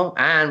Amazon.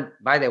 And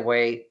by the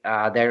way,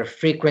 they're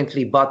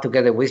frequently bought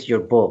together with your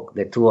book,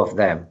 the two of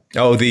them.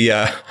 Oh, the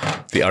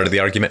Art of the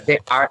Argument. The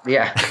art,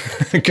 yeah.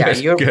 Good, yeah,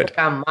 your good. book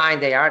and mine,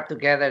 they are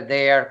together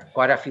there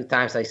quite a few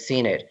times. I've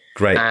seen it.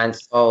 Great. And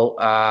so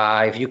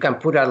if you can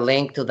put a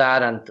link to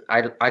that, and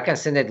I can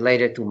send it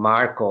later to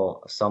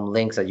Marco, some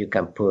links that you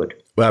can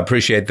put. Well, I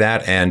appreciate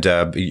that. And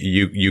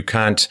you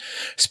can't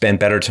spend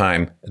better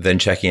time than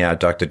checking out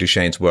Dr.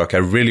 Duchesne's work. I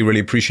really,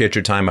 really appreciate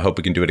your time. I hope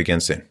we can do it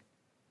again soon.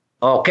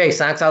 Okay.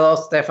 Thanks a lot,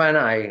 Stefan.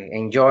 I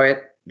enjoy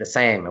it the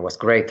same. It was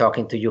great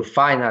talking to you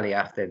finally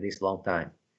after this long time.